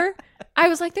November. I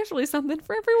was like, there's really something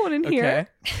for everyone in here.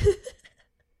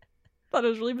 Thought it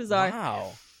was really bizarre.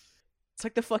 Wow. It's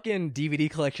like the fucking DVD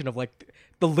collection of like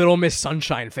the Little Miss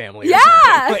Sunshine family. Yeah!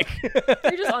 Or something. Like,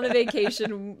 You're just on a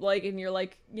vacation, like, and you're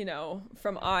like,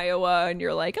 from Iowa, and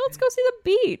you're like, let's go see the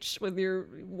beach with your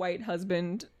white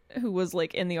husband who was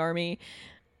like in the army,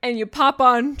 and you pop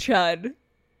on Chud.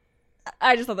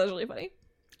 I just thought that was really funny.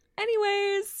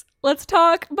 Anyways, let's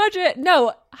talk budget.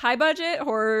 No, high budget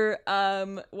horror.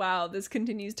 Wow, this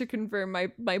continues to confirm my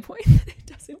point that it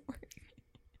doesn't work.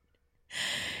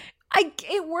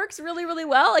 It works really, really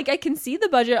well. Like, I can see the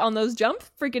budget on those jump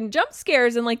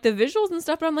scares and like the visuals and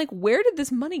stuff, but I'm like, where did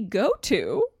this money go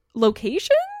to?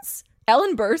 Locations?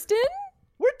 Ellen Burstyn?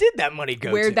 where did that money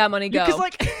go? Where'd that money go? Because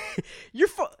like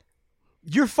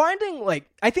you're finding like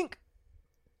I think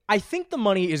the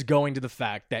money is going to the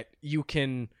fact that you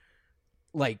can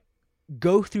like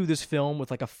go through this film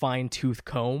with like a fine-tooth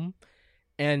comb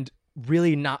and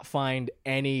really not find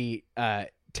any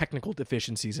technical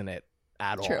deficiencies in it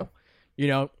at all. True. You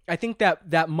know, I think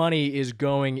that money is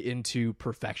going into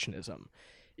perfectionism.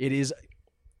 It is,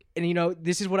 and you know,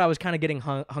 this is what I was kind of getting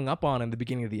hung up on in the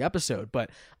beginning of the episode, but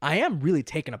I am really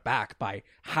taken aback by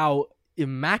how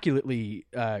immaculately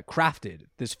crafted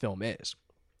this film is.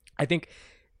 I think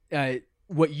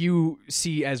what you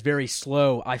see as very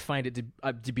slow, I find it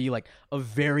to be like a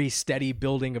very steady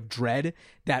building of dread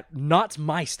that knots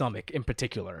my stomach in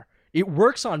particular. It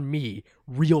works on me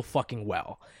real fucking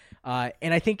well.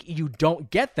 And I think you don't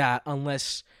get that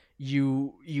unless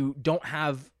you don't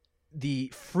have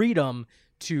the freedom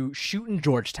to shoot in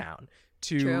Georgetown,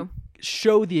 to True.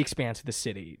 show the expanse of the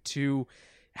city, to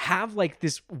have like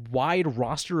this wide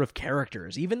roster of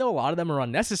characters, even though a lot of them are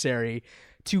unnecessary,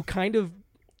 to kind of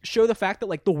show the fact that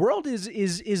like the world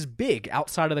is big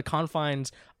outside of the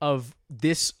confines of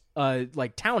this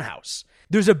like townhouse.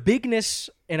 There's a bigness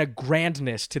and a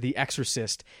grandness to The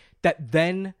Exorcist that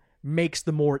then makes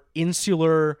the more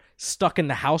insular, stuck in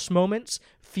the house moments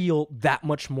feel that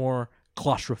much more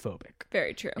claustrophobic.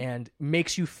 Very true. And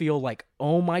makes you feel like,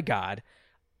 oh my God,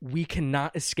 we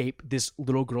cannot escape this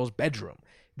little girl's bedroom.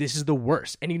 This is the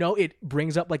worst. And, you know, it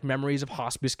brings up like memories of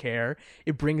hospice care.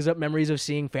 It brings up memories of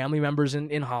seeing family members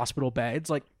in hospital beds.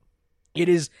 Like, it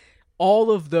is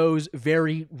all of those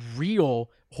very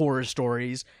real horror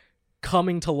stories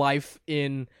coming to life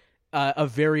in a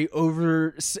very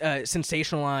over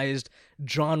sensationalized,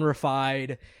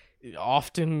 genreified,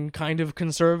 often kind of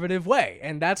conservative way.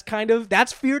 And that's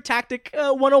Fear Tactic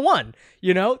 101.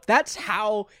 You know, that's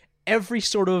how every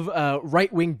sort of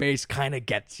right-wing base kind of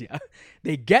gets you.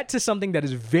 They get to something that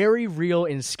is very real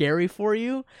and scary for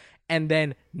you, and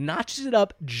then notches it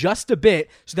up just a bit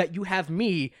so that you have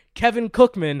me, Kevin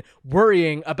Cookman,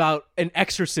 worrying about an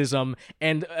exorcism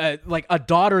and like a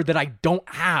daughter that I don't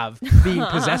have being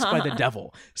possessed by the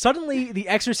devil. Suddenly, The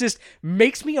Exorcist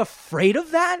makes me afraid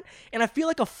of that, and I feel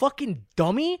like a fucking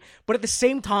dummy, but at the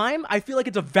same time, I feel like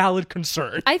it's a valid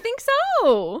concern. I think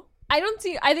so. I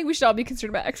think we should all be concerned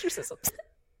about exorcisms.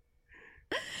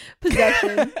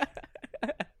 Possession.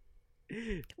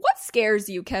 What scares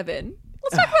you, Kevin?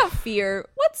 Let's talk about fear.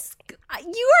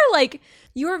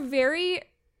 You are very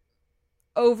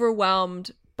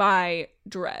overwhelmed by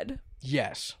dread.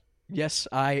 Yes,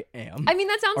 I am. I mean,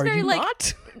 that sounds Are very you like,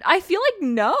 not? I feel like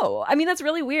no. I mean, that's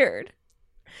really weird.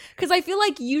 Because I feel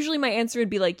like usually my answer would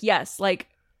be like, yes, like,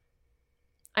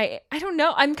 I don't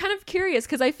know. I'm kind of curious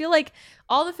because I feel like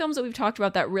all the films that we've talked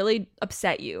about that really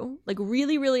upset you, like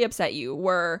really, really upset you,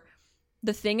 were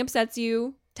The Thing upsets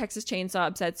you, Texas Chainsaw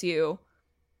upsets you,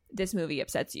 this movie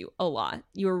upsets you a lot.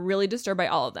 You were really disturbed by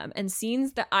all of them. And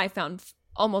scenes that I found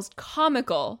almost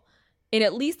comical in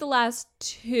at least the last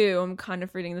two, I'm kind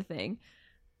of reading The Thing,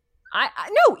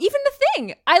 No, even The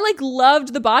Thing. I like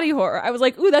loved the body horror. I was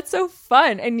like, ooh, that's so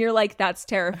fun. And you're like, that's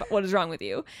terrifying. What is wrong with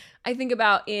you? I think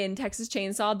about in Texas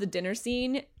Chainsaw, the dinner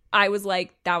scene. I was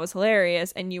like, that was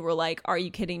hilarious. And you were like, are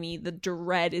you kidding me? The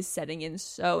dread is setting in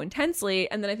so intensely.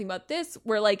 And then I think about this,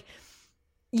 where like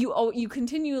you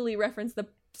continually reference the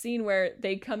scene where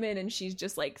they come in and she's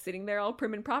just like sitting there all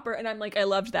prim and proper. And I'm like, I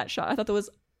loved that shot. I thought that was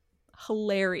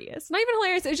hilarious. Not even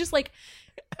hilarious. It was just like,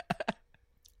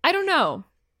 I don't know.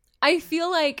 I feel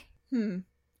like,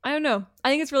 I don't know. I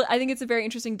think it's a very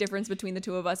interesting difference between the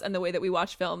two of us and the way that we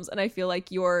watch films. And I feel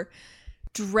like your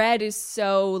dread is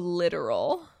so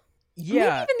literal.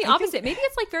 Yeah. Maybe even the opposite. Maybe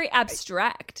it's like very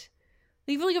abstract.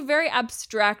 You feel like a very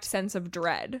abstract sense of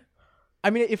dread. I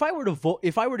mean, if I were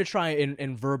to try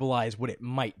and verbalize what it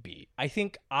might be, I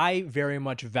think I very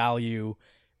much value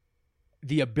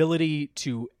the ability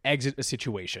to exit a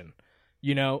situation.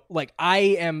 You know, like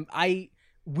I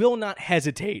will not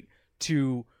hesitate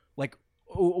to like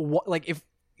if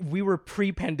we were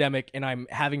pre-pandemic and I'm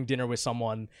having dinner with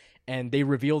someone and they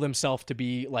reveal themselves to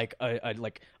be like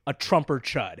a Trumper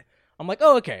chud, I'm like,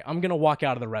 oh, okay, I'm gonna walk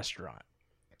out of the restaurant.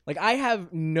 Like, I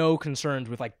have no concerns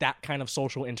with like that kind of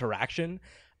social interaction.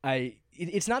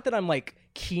 It's not that I'm like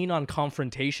keen on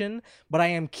confrontation, but I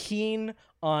am keen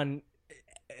on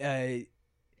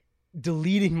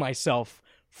deleting myself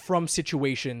from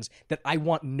situations that I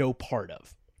want no part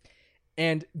of.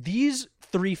 And these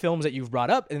three films that you've brought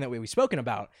up and that we've spoken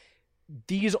about,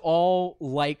 these all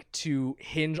like to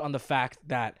hinge on the fact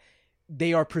that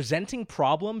they are presenting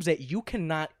problems that you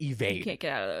cannot evade. You can't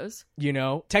get out of those. You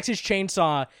know, Texas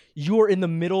Chainsaw, you're in the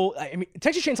middle. I mean,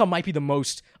 Texas Chainsaw might be the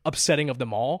most upsetting of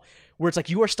them all, where it's like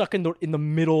you are stuck in the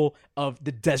middle of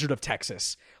the desert of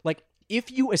Texas. Like, if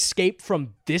you escape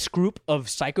from this group of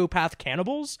psychopath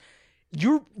cannibals,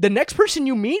 the next person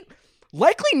you meet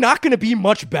likely not going to be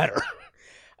much better.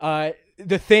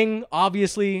 The Thing,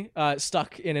 obviously,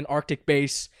 stuck in an Arctic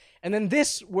base. And then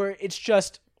this, where it's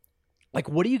just, like,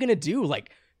 what are you going to do?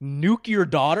 Like, nuke your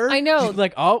daughter? I know. She's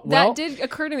like, oh, well. That did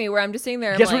occur to me where I'm just sitting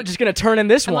there. Guess we're just going to turn in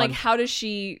this I'm one. like, how does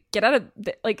she get out of,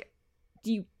 like,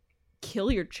 do you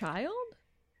kill your child?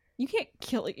 You can't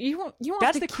kill it. You won't That's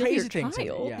have to the kill crazy your thing child.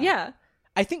 to me, yeah. Yeah.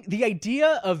 I think the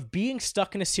idea of being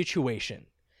stuck in a situation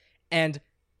and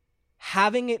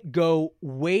having it go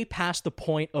way past the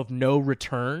point of no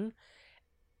return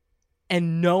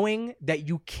and knowing that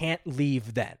you can't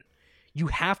leave then. You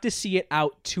have to see it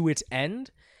out to its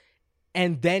end,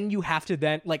 and then you have to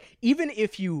then, like, even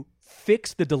if you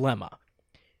fix the dilemma,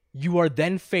 you are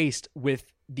then faced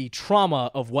with the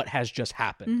trauma of what has just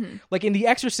happened. Mm-hmm. Like in The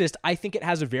Exorcist, I think it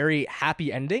has a very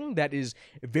happy ending that is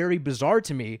very bizarre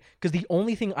to me, because the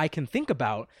only thing I can think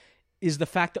about is the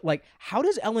fact that, like, how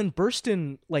does Ellen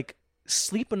Burstyn, like,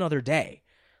 sleep another day?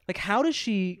 Like, how does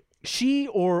she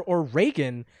or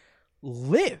Reagan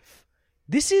live?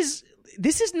 This is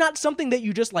not something that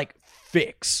you just, like,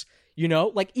 fix, you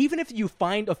know? Like, even if you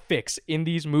find a fix in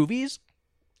these movies,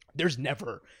 there's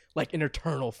never, like, an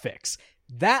eternal fix.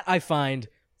 That I find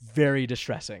very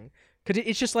distressing, because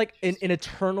it's just like an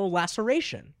eternal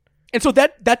laceration. And so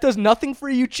that does nothing for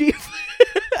you, Chief?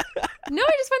 No,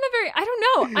 I just find that very, I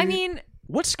don't know. I mean,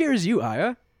 what scares you,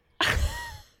 Aya?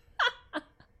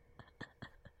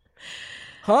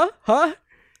 Huh?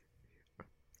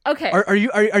 okay. Are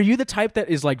you the type that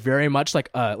is, like, very much like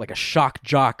a shock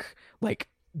jock? Like,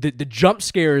 the jump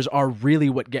scares are really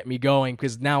what get me going,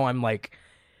 because now I'm like,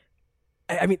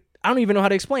 I mean, I don't even know how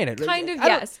to explain it. Kind of,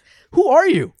 yes. Who are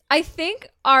you? I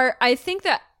think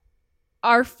that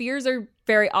our fears are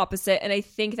very opposite, and I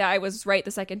think that I was right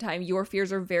the second time. Your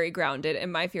fears are very grounded,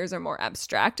 and my fears are more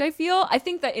abstract, I feel. I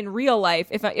think that in real life,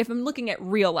 if I'm looking at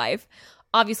real life,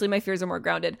 obviously my fears are more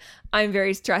grounded. I'm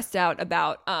very stressed out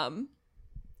about,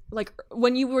 like,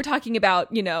 when you were talking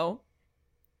about, you know,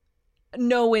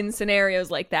 no-win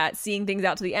scenarios like that, seeing things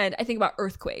out to the end, I think about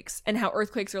earthquakes and how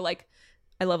earthquakes are like,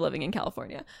 I love living in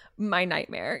California, my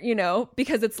nightmare, you know,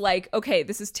 because it's like, okay,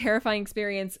 this is terrifying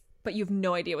experience, but you have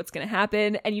no idea what's going to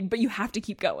happen, but you have to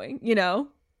keep going, you know?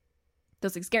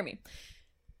 Those things scare me.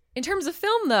 In terms of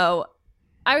film, though,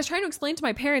 I was trying to explain to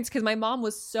my parents, because my mom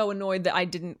was so annoyed that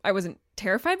I wasn't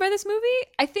terrified by this movie.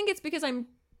 I think it's because I'm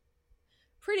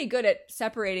pretty good at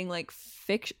separating, like,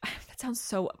 fiction. That sounds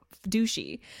so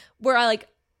douchey. Where I, like,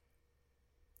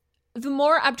 the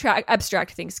more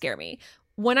abstract things scare me.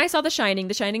 When I saw The Shining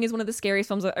is one of the scariest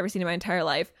films I've ever seen in my entire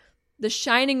life. The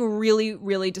Shining really,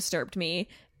 really disturbed me.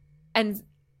 And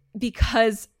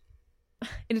because,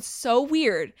 and it's so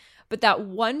weird, but that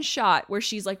one shot where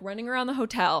she's, like, running around the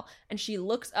hotel and she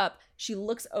looks up, She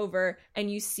looks over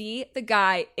and you see the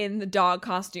guy in the dog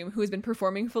costume who has been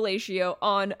performing fellatio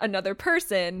on another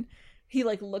person. He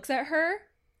like looks at her.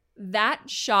 That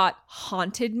shot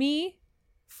haunted me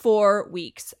for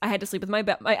weeks. I had to sleep with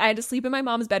I had to sleep in my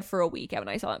mom's bed for a week when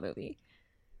I saw that movie.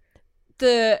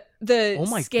 The Oh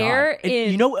my scare God.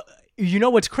 in You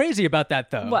know what's crazy about that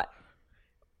though? what?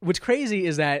 What's crazy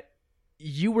is that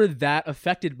you were that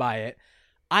affected by it.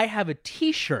 I have a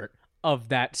t-shirt of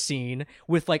that scene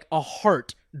with like a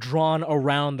heart drawn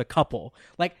around the couple.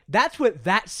 Like that's what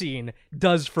that scene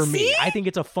does for me. See? I think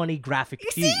it's a funny graphic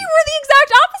See, tee. you were the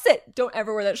exact opposite. Don't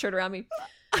ever wear that shirt around me.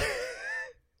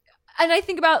 And I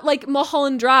think about like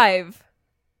Mulholland Drive.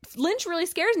 Lynch really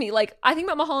scares me. Like I think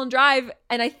about Mulholland Drive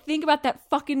and I think about that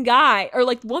fucking guy or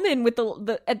like woman with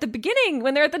the at the beginning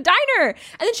when they're at the diner and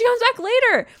then she comes back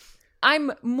later.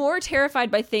 I'm more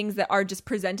terrified by things that are just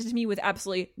presented to me with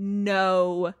absolutely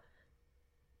no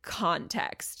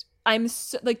context. I'm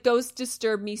so, like those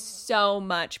disturb me so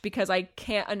much because I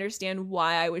can't understand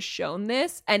why I was shown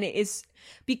this, and it is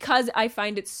because I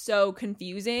find it so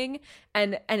confusing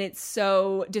and it's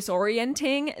so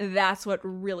disorienting. That's what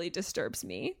really disturbs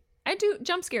me.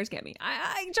 Jump scares get me.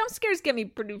 Jump scares get me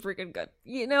pretty freaking good.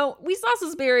 You know, we saw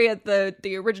Suspiria at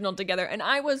the original together, and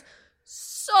I was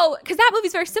so, because that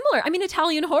movie's very similar. I mean,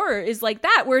 Italian horror is like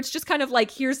that, where it's just kind of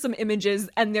like, here's some images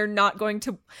and they're not going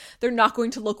to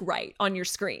look right on your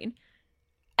screen.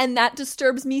 And that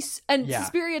disturbs me. And Yeah.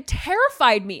 Suspiria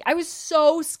terrified me. I was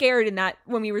so scared in that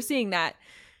when we were seeing that.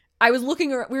 I was we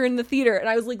were in the theater and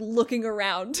I was like looking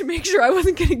around to make sure I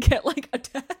wasn't going to get like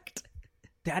attacked.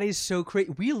 That is so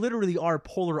crazy. We literally are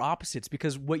polar opposites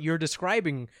because what you're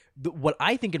describing, what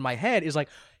I think in my head is like,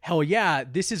 hell yeah,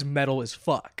 this is metal as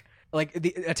fuck. Like the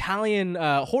Italian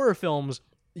horror films,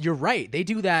 you're right. They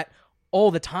do that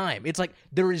all the time. It's like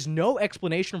there is no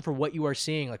explanation for what you are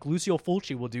seeing. Like Lucio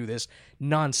Fulci will do this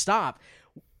nonstop,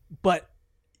 but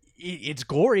it's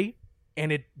gory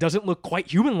and it doesn't look quite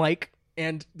human-like.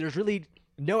 And there's really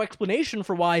no explanation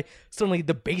for why suddenly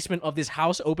the basement of this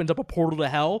house opens up a portal to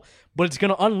hell, but it's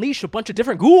going to unleash a bunch of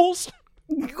different ghouls.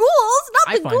 Ghouls,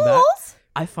 not the ghouls.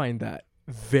 I find that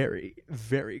very,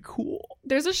 very cool.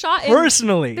 There's a shot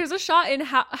Personally. There's a shot in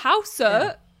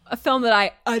Hausa, a film that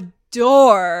I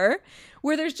adore,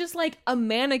 where there's just like a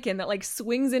mannequin that like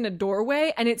swings in a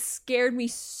doorway, and it scared me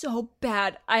so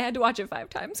bad. I had to watch it 5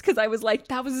 times because I was like,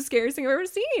 that was the scariest thing I've ever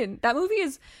seen. That movie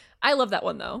is, I love that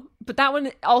one though. But that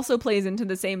one also plays into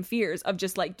the same fears of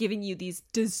just like giving you these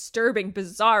disturbing,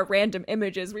 bizarre, random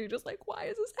images where you're just like, why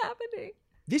is this happening?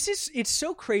 It's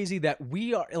so crazy that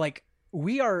we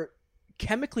are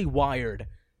chemically wired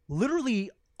literally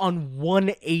on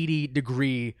 180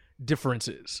 degree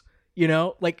differences, you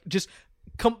know, like just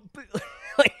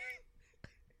like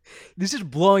this is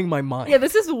blowing my mind. Yeah,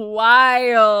 this is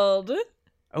wild.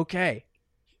 Okay.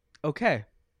 The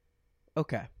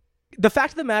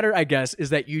fact of the matter, I guess,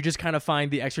 is that you just kind of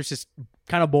find The Exorcist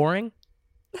kind of boring.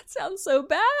 That sounds so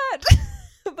bad.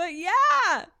 But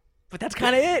yeah. But that's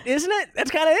kind of it, isn't it? That's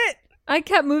kind of it. I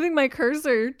kept moving my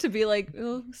cursor to be like,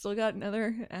 oh, still got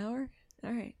another hour?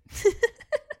 All right.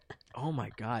 Oh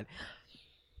my God.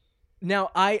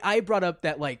 Now, I brought up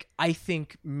that, like, I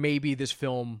think maybe this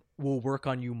film will work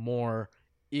on you more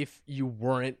if you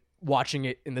weren't watching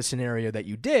it in the scenario that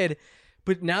you did.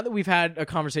 But now that we've had a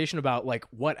conversation about, like,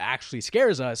 what actually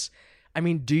scares us, I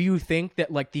mean, do you think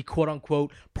that, like, the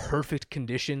quote-unquote perfect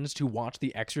conditions to watch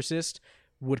The Exorcist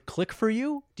would click for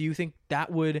you? Do you think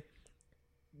that would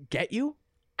get you?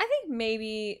 I think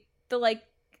maybe the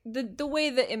way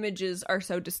the images are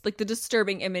so like the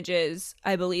disturbing images,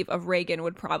 I believe, of Reagan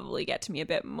would probably get to me a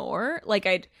bit more. Like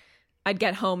I'd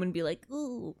get home and be like,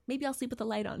 ooh, maybe I'll sleep with the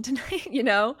light on tonight, you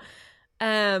know? But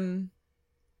I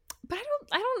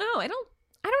don't know. I don't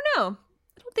know.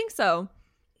 I don't think so.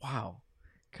 Wow.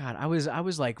 God, I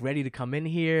was like ready to come in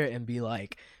here and be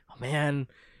like, oh man,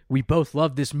 we both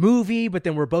love this movie, but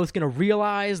then we're both going to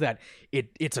realize that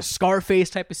it's a Scarface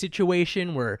type of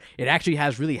situation where it actually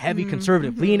has really heavy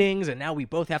conservative leanings, and now we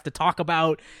both have to talk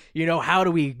about, you know, how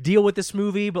do we deal with this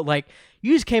movie? But, like,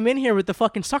 you just came in here with the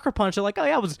fucking sucker punch. They're like, oh,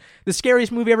 yeah, it was the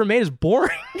scariest movie ever made. Is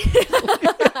boring.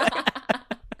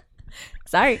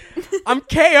 Sorry. I'm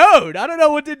KO'd. I don't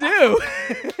know what to do.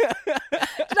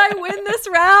 Did I win this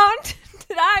round?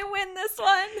 Did I win this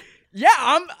one?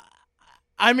 Yeah,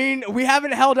 I mean, we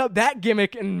haven't held up that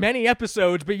gimmick in many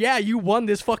episodes, but yeah, you won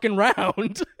this fucking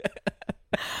round.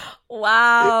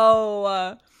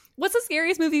 Wow. What's the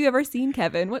scariest movie you've ever seen,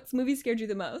 Kevin? What movie scared you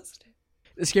the most?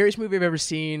 The scariest movie I've ever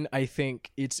seen, I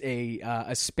think it's a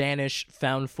Spanish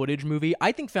found footage movie.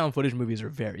 I think found footage movies are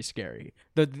very scary.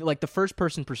 The first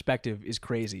person perspective is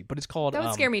crazy, but it's called That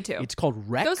would scare me too. It's called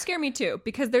Wreck. Those scare me too,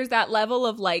 because there's that level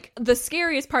of like, the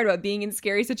scariest part about being in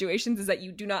scary situations is that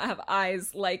you do not have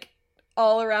eyes like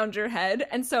all around your head.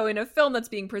 And so in a film that's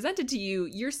being presented to you,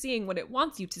 you're seeing what it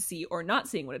wants you to see or not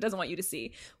seeing what it doesn't want you to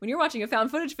see. When you're watching a found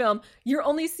footage film, you're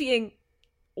only seeing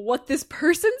what this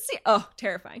person see. Oh,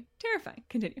 terrifying.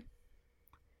 Continue.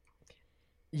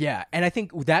 Yeah, and I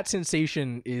think that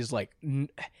sensation is like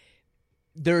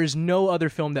there is no other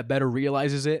film that better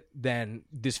realizes it than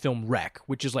this film Wreck,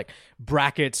 which is like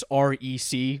brackets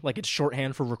REC, like it's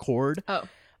shorthand for record. Oh.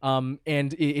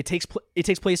 And it takes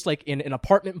place like in an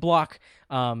apartment block.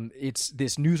 It's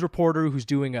this news reporter who's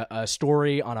doing a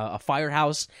story on a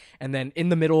firehouse, and then in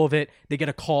the middle of it, they get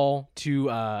a call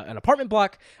to an apartment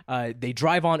block. They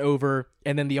drive on over,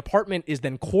 and then the apartment is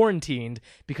then quarantined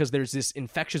because there's this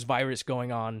infectious virus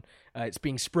going on. It's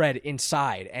being spread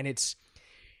inside, and it's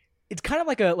kind of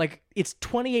like it's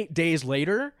 28 days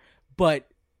later, but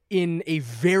in a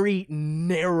very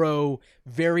narrow,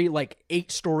 very like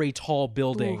 8-story tall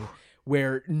building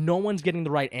where no one's getting the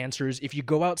right answers. If you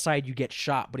go outside, you get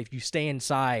shot. But if you stay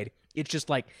inside, it's just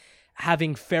like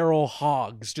having feral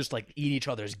hogs just like eat each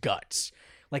other's guts.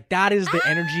 Like that is the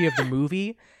energy of the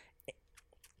movie.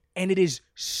 And it is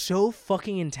so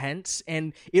fucking intense.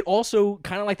 And it also,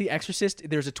 kind of like The Exorcist,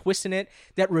 there's a twist in it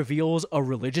that reveals a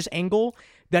religious angle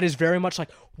that is very much like,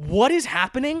 what is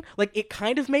happening? Like, it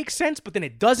kind of makes sense, but then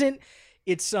it doesn't.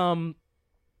 It's,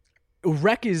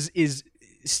 Wreck is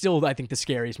still, I think, the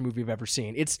scariest movie I've ever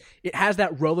seen. It has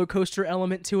that roller coaster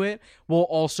element to it while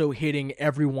also hitting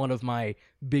every one of my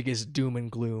biggest doom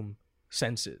and gloom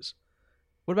senses.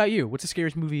 What about you? What's the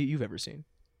scariest movie you've ever seen?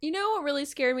 You know what really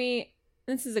scared me?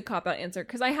 This is a cop-out answer,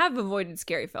 because I have avoided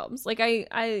scary films. Like,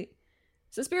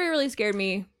 Suspiria really scared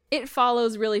me. It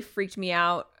Follows really freaked me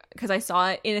out, because I saw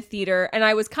it in a theater, and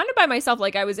I was kind of by myself.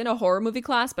 Like, I was in a horror movie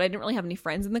class, but I didn't really have any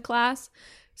friends in the class.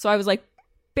 So I was, like,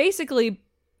 basically,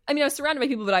 I mean, I was surrounded by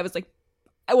people, but I was, like,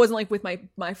 I wasn't, like, with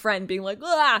my friend being like,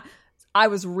 ah! I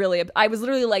was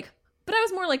literally, like, but I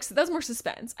was more like, that was more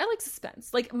suspense. I like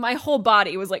suspense. Like, my whole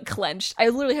body was, like, clenched. I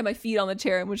literally had my feet on the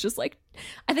chair and was just, like,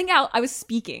 I think I was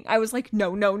speaking. I was like,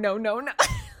 no.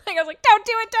 Like, I was like, don't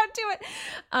do it.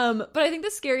 But I think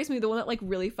the scariest movie, the one that, like,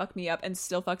 really fucked me up and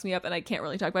still fucks me up, and I can't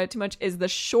really talk about it too much, is the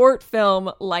short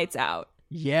film Lights Out.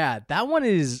 Yeah, that one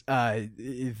is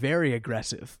very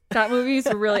aggressive. That movie's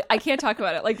really, I can't talk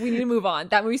about it. Like, we need to move on.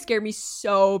 That movie scared me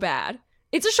so bad.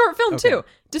 It's a short film, too.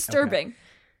 Disturbing. Okay.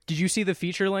 Did you see the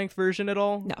feature-length version at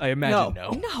all? No. I imagine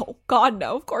no. No. God,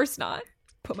 no. Of course not.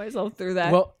 Put myself through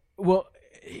that. Well,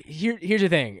 here's the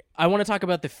thing. I want to talk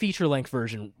about the feature-length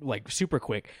version, like, super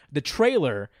quick. The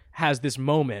trailer has this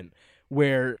moment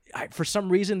where, for some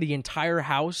reason, the entire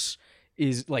house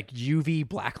is, like, UV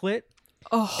blacklit.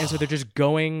 Oh. And so they're just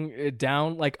going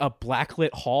down, like, a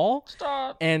blacklit hall.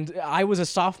 Stop. And I was a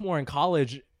sophomore in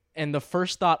college, and the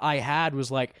first thought I had was,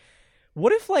 like,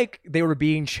 what if, like, they were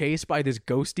being chased by this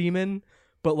ghost demon,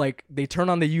 but, like, they turn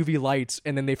on the UV lights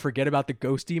and then they forget about the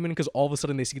ghost demon because all of a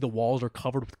sudden they see the walls are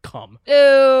covered with cum? Ew.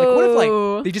 Like, what if,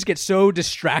 like, they just get so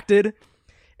distracted?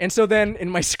 And so then in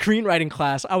my screenwriting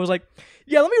class, I was like,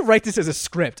 yeah, let me write this as a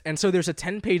script. And so there's a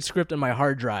 10-page script on my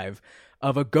hard drive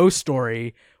of a ghost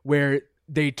story where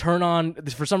they turn on,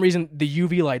 for some reason, the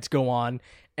UV lights go on,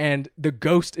 and the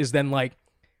ghost is then like,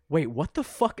 wait, what the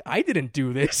fuck? I didn't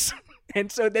do this. And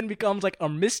so it then becomes like a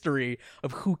mystery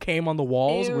of who came on the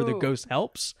walls where the ghost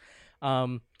helps.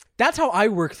 That's how I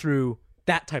work through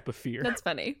that type of fear. That's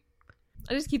funny.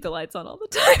 I just keep the lights on all the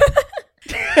time.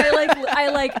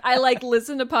 I like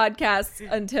listen to podcasts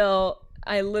until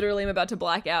I literally am about to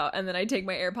black out, and then I take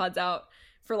my AirPods out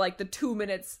for like the 2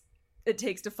 minutes it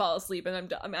takes to fall asleep,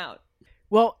 and I'm out.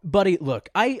 Well, buddy, look,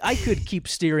 I could keep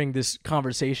steering this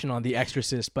conversation on The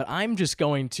Exorcist, but I'm just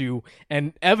going to,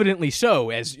 and evidently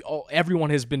so, as everyone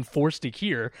has been forced to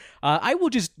hear, I will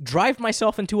just drive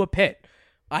myself into a pit.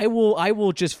 I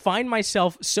will just find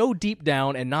myself so deep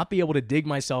down and not be able to dig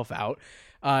myself out.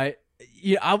 I'm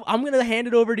going to hand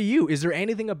it over to you. Is there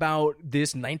anything about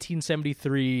this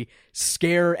 1973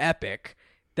 scare epic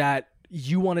that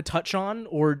you want to touch on?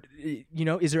 Or,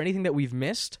 is there anything that we've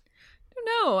missed?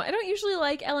 No, I don't usually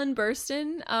like Ellen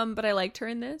Burstyn, but I liked her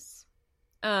in this.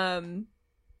 I'll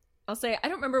say I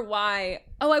don't remember why.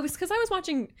 Oh, because I was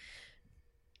watching.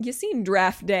 You seen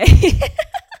Draft Day?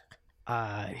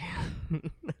 Have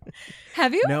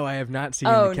you? No, I have not seen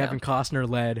the Kevin Costner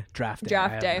led Draft Day.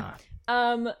 Draft Day.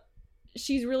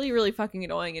 she's really, really fucking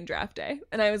annoying in Draft Day.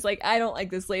 And I was like, I don't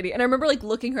like this lady. And I remember like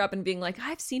looking her up and being like,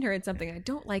 I've seen her in something. I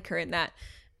don't like her in that.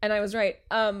 And I was right.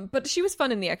 But she was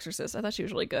fun in The Exorcist. I thought she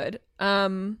was really good.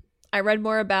 I read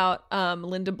more about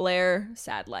Linda Blair,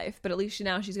 sad life, but at least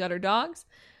she's got her dogs.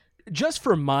 Just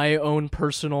for my own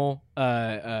personal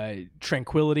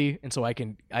tranquility, and so I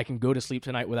can go to sleep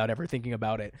tonight without ever thinking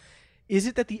about it. Is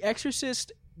it that The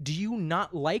Exorcist, do you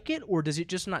not like it, or does it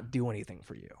just not do anything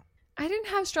for you? I didn't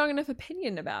have strong enough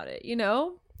opinion about it, you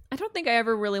know? I don't think I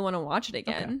ever really want to watch it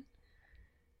again.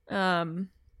 Okay.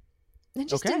 It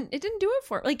just didn't do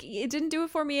it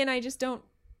for me, and I just don't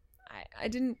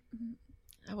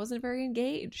I wasn't very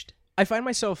engaged. I find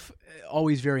myself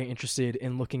always very interested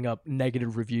in looking up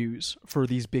negative reviews for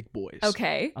these big boys.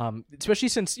 Okay. Especially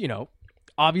since,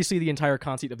 obviously the entire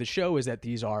conceit of the show is that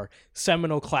these are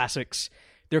seminal classics.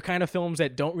 They're kind of films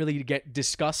that don't really get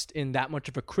discussed in that much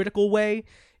of a critical way,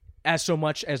 as so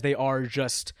much as they are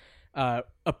just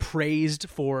appraised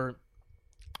for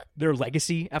their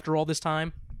legacy after all this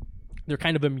time. They're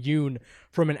kind of immune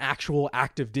from an actual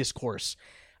active discourse.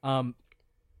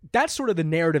 That's sort of the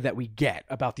narrative that we get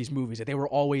about these movies, that they were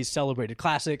always celebrated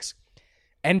classics.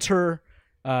 Enter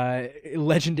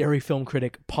legendary film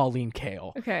critic Pauline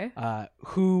Kael,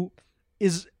 who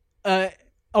is a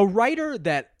writer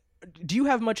that... Do you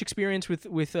have much experience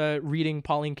with reading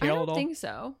Pauline Kael at all? I don't think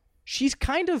so. She's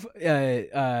kind of...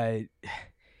 I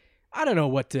don't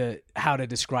know how to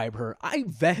describe her. I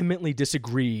vehemently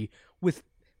disagree with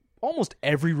almost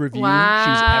every review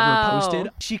she's ever posted.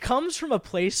 She comes from a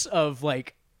place of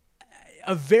like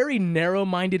a very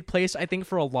narrow-minded place, I think,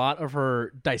 for a lot of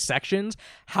her dissections.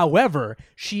 However,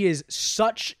 she is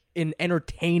such an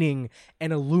entertaining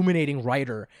and illuminating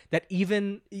writer that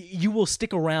even you will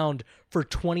stick around for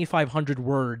 2,500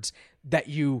 words that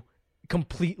you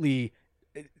completely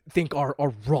think are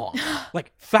wrong,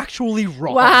 like factually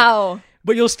wrong. Wow.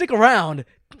 But you'll stick around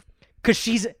because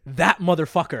she's that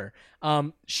motherfucker.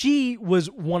 She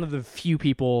was one of the few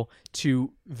people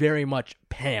to very much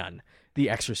pan The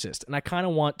Exorcist. And I kind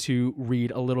of want to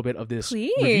read a little bit of this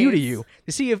review to you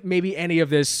to see if maybe any of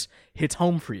this hits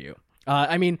home for you.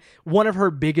 I mean, one of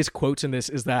her biggest quotes in this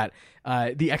is that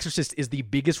The Exorcist is the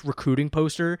biggest recruiting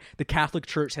poster the Catholic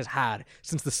Church has had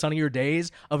since the sunnier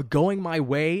days of Going My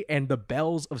Way and The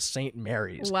Bells of St.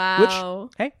 Mary's. Wow.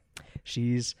 Which, hey,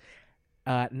 she's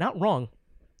not wrong.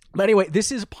 But anyway,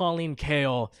 this is Pauline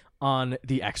Kael on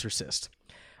The Exorcist.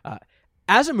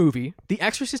 As a movie, The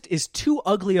Exorcist is too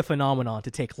ugly a phenomenon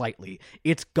to take lightly.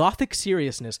 Its gothic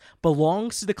seriousness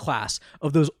belongs to the class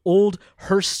of those old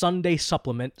Hearst Sunday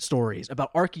supplement stories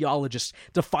about archaeologists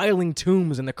defiling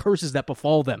tombs and the curses that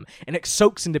befall them, and it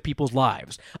soaks into people's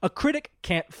lives. A critic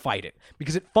can't fight it,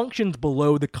 because it functions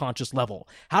below the conscious level.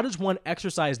 How does one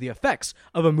exercise the effects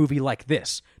of a movie like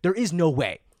this? There is no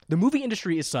way. The movie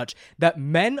industry is such that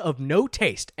men of no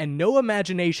taste and no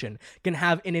imagination can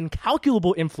have an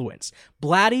incalculable influence.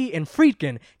 Blatty and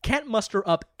Friedkin can't muster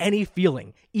up any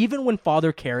feeling, even when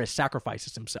Father Karras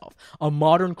sacrifices himself, a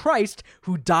modern Christ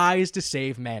who dies to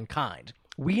save mankind.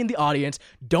 We in the audience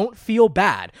don't feel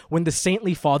bad when the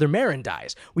saintly Father Merrin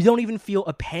dies. We don't even feel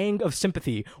a pang of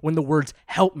sympathy when the words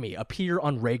 "help me" appear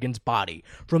on Reagan's body.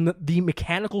 From the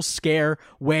mechanical scare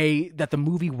way that the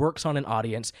movie works on an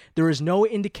audience, there is no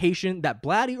indication that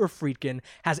Blatty or Friedkin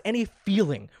has any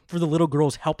feeling for the little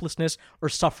girl's helplessness or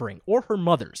suffering, or her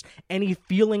mother's, any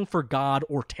feeling for God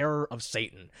or terror of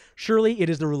Satan. Surely it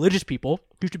is the religious people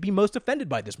who should be most offended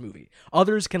by this movie.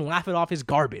 Others can laugh it off as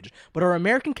garbage, but are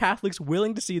American Catholics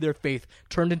willing to see their faith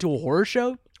turned into a horror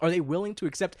show? Are they willing to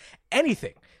accept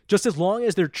anything, just as long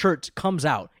as their church comes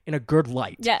out in a good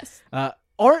light? Yes.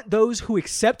 Aren't those who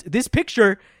accept this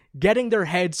picture getting their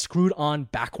heads screwed on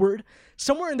backward?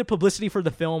 Somewhere in the publicity for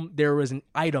the film, there was an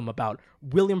item about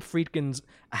William Friedkin's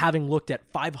having looked at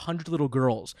 500 little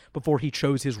girls before he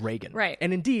chose his Reagan. Right.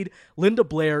 And indeed, Linda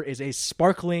Blair is a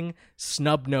sparkling,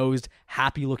 snub-nosed,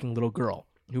 happy-looking little girl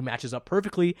who matches up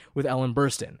perfectly with Ellen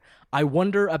Burstyn. I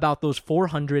wonder about those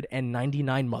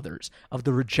 499 mothers of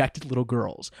the rejected little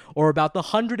girls, or about the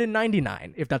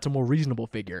 199, if that's a more reasonable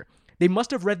figure. They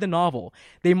must have read the novel.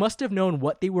 They must have known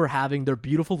what they were having their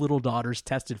beautiful little daughters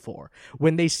tested for.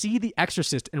 When they see The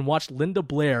Exorcist and watch Linda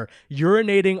Blair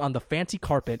urinating on the fancy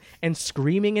carpet and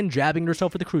screaming and jabbing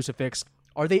herself with a crucifix,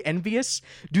 are they envious?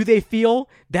 Do they feel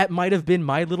that might have been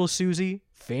my little Susie,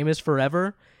 famous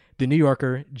forever? The New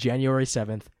Yorker, January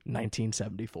 7th,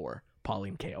 1974.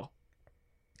 Pauline Kael.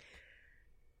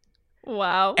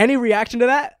 Wow. Any reaction to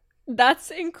that?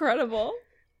 That's incredible.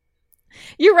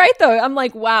 You're right, though. I'm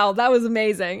like, wow, that was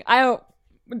amazing.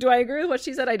 Do I agree with what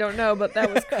she said? I don't know, but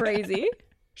that was crazy.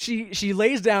 she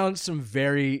lays down some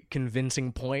very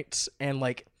convincing points, and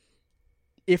like,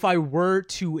 if I were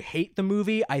to hate the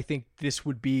movie, I think this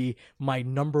would be my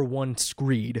number one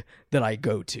screed that I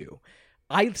go to.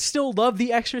 I still love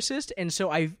The Exorcist, and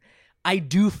so I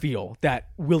do feel that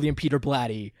William Peter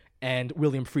Blatty and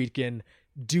William Friedkin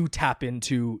do tap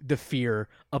into the fear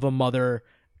of a mother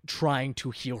trying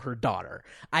to heal her daughter.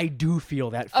 I do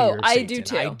feel that fear. I Satan. do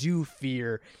too. I do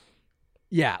fear.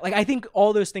 Yeah, like I think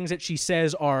all those things that she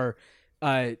says are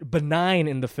benign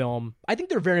in the film. I think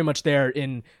they're very much there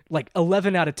in like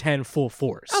 11 out of 10 full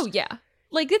force. Oh yeah.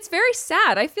 Like, it's very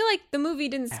sad. I feel like the movie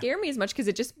didn't scare me as much because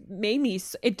it just made me,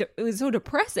 it was so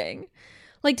depressing.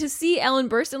 Like, to see Ellen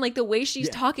Burstyn, like, the way she's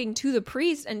talking to the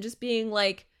priest and just being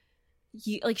like,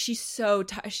 she's so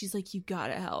tired. She's like, you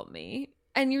gotta help me.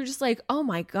 And you're just like, oh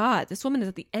my God, this woman is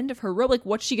at the end of her rope. Like,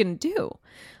 what's she gonna do?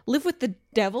 Live with the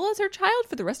devil as her child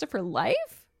for the rest of her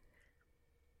life?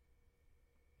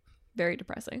 Very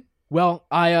depressing. Well,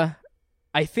 I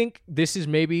think this is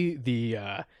maybe the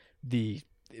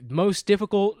most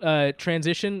difficult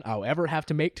transition I'll ever have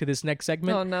to make to this next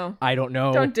segment. Oh no. I don't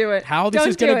know. Don't do it. How this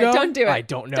is going to go. Don't do it. I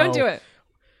don't know. Don't do it.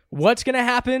 What's going to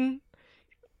happen?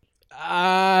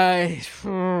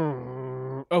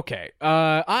 Okay.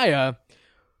 Aya,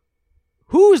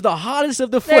 who's the hottest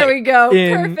of the flick? There we go.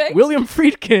 In Perfect. William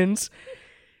Friedkin's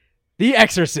The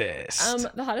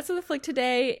Exorcist. The hottest of the flick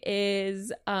today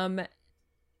is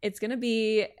it's gonna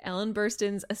be Ellen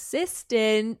Burstyn's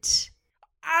assistant.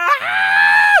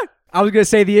 I was going to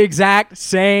say the exact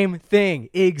same thing.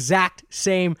 Exact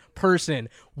same person.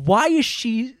 Why is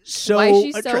she so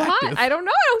attractive? So hot? I don't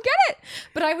know. I don't get it.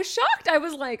 But I was shocked. I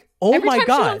was like, oh every my time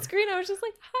God. she was on screen, I was just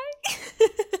like, hi.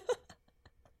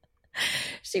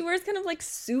 She wears kind of like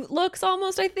suit looks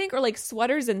almost, I think, or like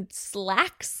sweaters and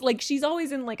slacks. Like, she's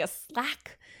always in like a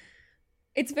slack.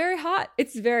 It's very hot.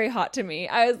 It's very hot to me.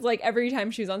 I was like, every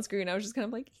time she was on screen, I was just kind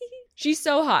of like, she's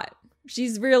so hot.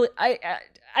 She's really,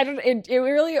 I don't, it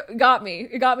really got me.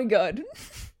 It got me good.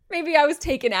 Maybe I was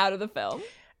taken out of the film.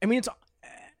 I mean,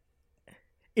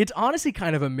 it's honestly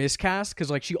kind of a miscast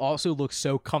because like she also looks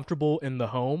so comfortable in the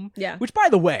home. Yeah. Which, by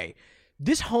the way,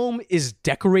 this home is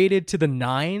decorated to the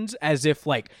nines as if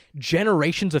like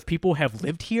generations of people have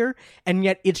lived here, and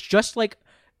yet it's just like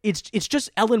it's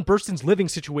just Ellen Burstyn's living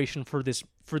situation for this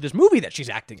movie that she's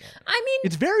acting in. I mean,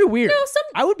 it's very weird. No,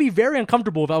 I would be very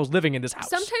uncomfortable if I was living in this house.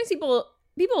 Sometimes people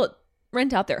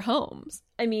rent out their homes.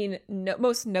 I mean,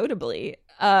 most notably,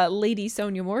 Lady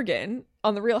Sonia Morgan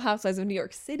on The Real Housewives of New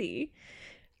York City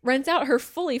rents out her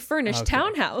fully furnished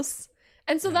townhouse.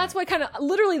 And so that's why kind of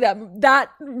literally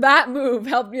that move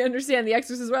helped me understand The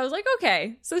Exorcist, where I was like,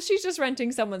 okay, so she's just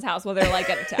renting someone's house while they're like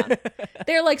out of town.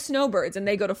 They're like snowbirds and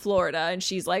they go to Florida and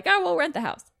she's like, oh, we'll rent the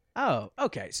house. Oh,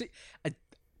 okay. So,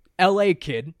 LA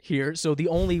kid here, so the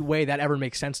only way that ever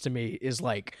makes sense to me is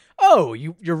like, oh,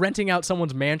 you're renting out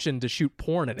someone's mansion to shoot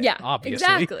porn in it. Yeah, obviously.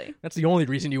 exactly. That's the only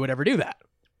reason you would ever do that.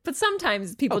 But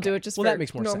sometimes people do it just for that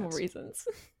makes more normal sense. reasons,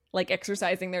 like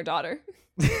exercising their daughter.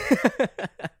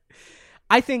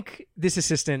 I think this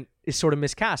assistant is sort of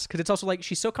miscast because it's also like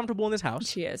she's so comfortable in this house.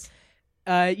 She is.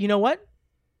 You know what?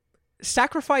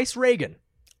 Sacrifice Reagan.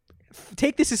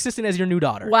 Take this assistant as your new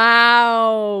daughter.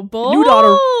 Wow, bold. New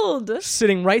daughter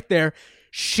sitting right there.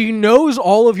 She knows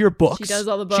all of your books. She does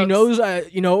all the books. She knows,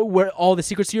 where all the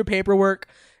secrets to your paperwork.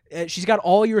 She's got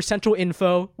all your essential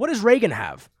info. What does Reagan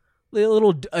have?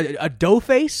 A dough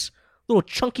face, little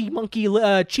chunky monkey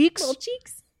cheeks. Little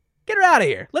cheeks. Get her out of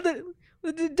here. Let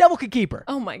the devil could keep her.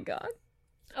 Oh my god.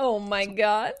 Oh my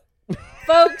god,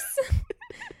 folks.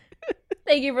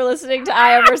 Thank you for listening to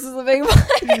Aya versus the Big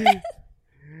Blind.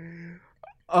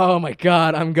 Oh my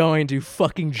god, I'm going to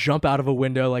fucking jump out of a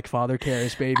window like Father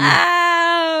Karras, baby.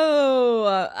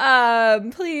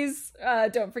 Please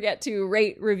don't forget to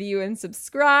rate, review, and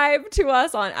subscribe to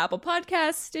us on Apple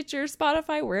Podcasts, Stitcher,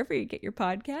 Spotify, wherever you get your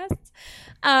podcasts.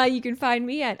 You can find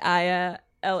me at Aya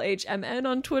LHMN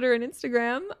on Twitter and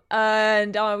Instagram,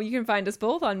 and you can find us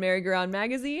both on Merry-Go-Round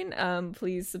Magazine.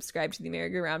 Please subscribe to the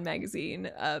Merry-Go-Round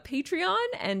Magazine Patreon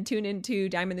and tune into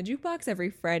Diamond the Jukebox every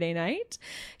Friday night.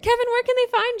 Kevin, where can they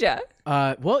find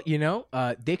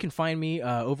you? They can find me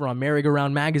over on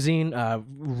Merry-Go-Round Magazine,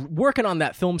 working on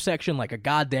that film section like a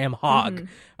goddamn hog.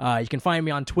 You can find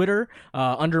me on Twitter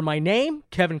under my name,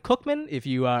 Kevin Cookman, if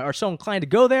you are so inclined to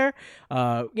go there.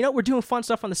 We're doing fun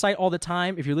stuff on the site all the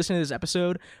time. If you're listening to this episode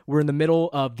episode. We're in the middle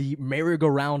of the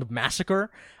Merry-Go-Round Massacre,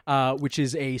 which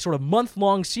is a sort of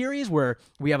month-long series where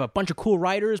we have a bunch of cool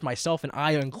writers, myself and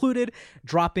Aya included,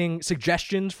 dropping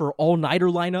suggestions for all-nighter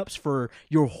lineups for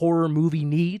your horror movie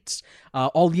needs,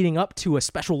 all leading up to a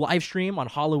special live stream on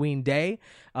Halloween Day,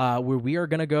 where we are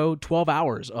going to go 12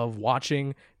 hours of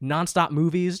watching nonstop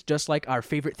movies, just like our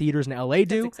favorite theaters in LA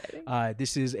do. That's exciting.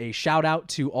 This is a shout-out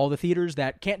to all the theaters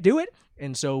that can't do it,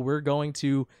 and so we're going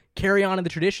to carry on in the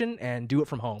tradition and do it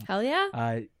from home. Hell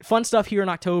yeah. Fun stuff here in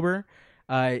October.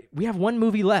 We have one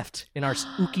movie left in our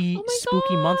spooky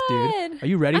month, dude. Are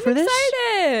you ready for this?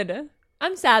 I'm excited.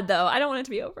 I'm sad, though. I don't want it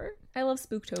to be over. I love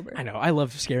Spooktober. I know. I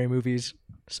love scary movies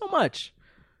so much.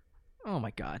 Oh,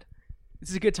 my God. This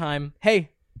is a good time. Hey,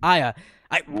 Aya.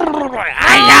 I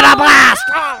got a blast!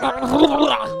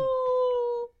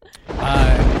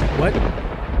 What?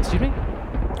 Excuse me?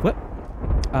 What?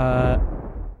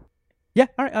 Yeah,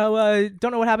 all right.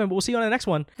 Don't know what happened, but we'll see you on the next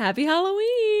one. Happy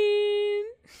Halloween.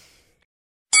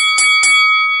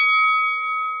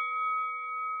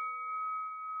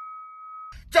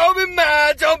 Don't be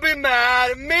mad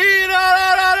at me, no,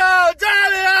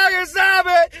 darling, I can stop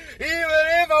it, even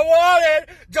if I want it.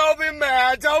 Don't be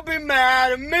mad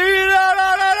at me, no,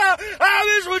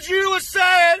 I miss what you were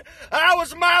saying, I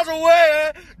was miles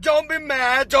away. Don't be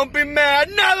mad,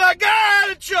 never got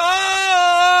a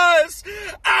choice.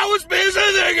 I was busy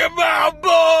thinking about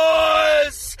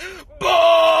boys.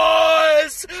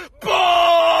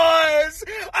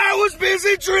 I was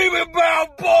busy dreaming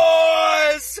about boys.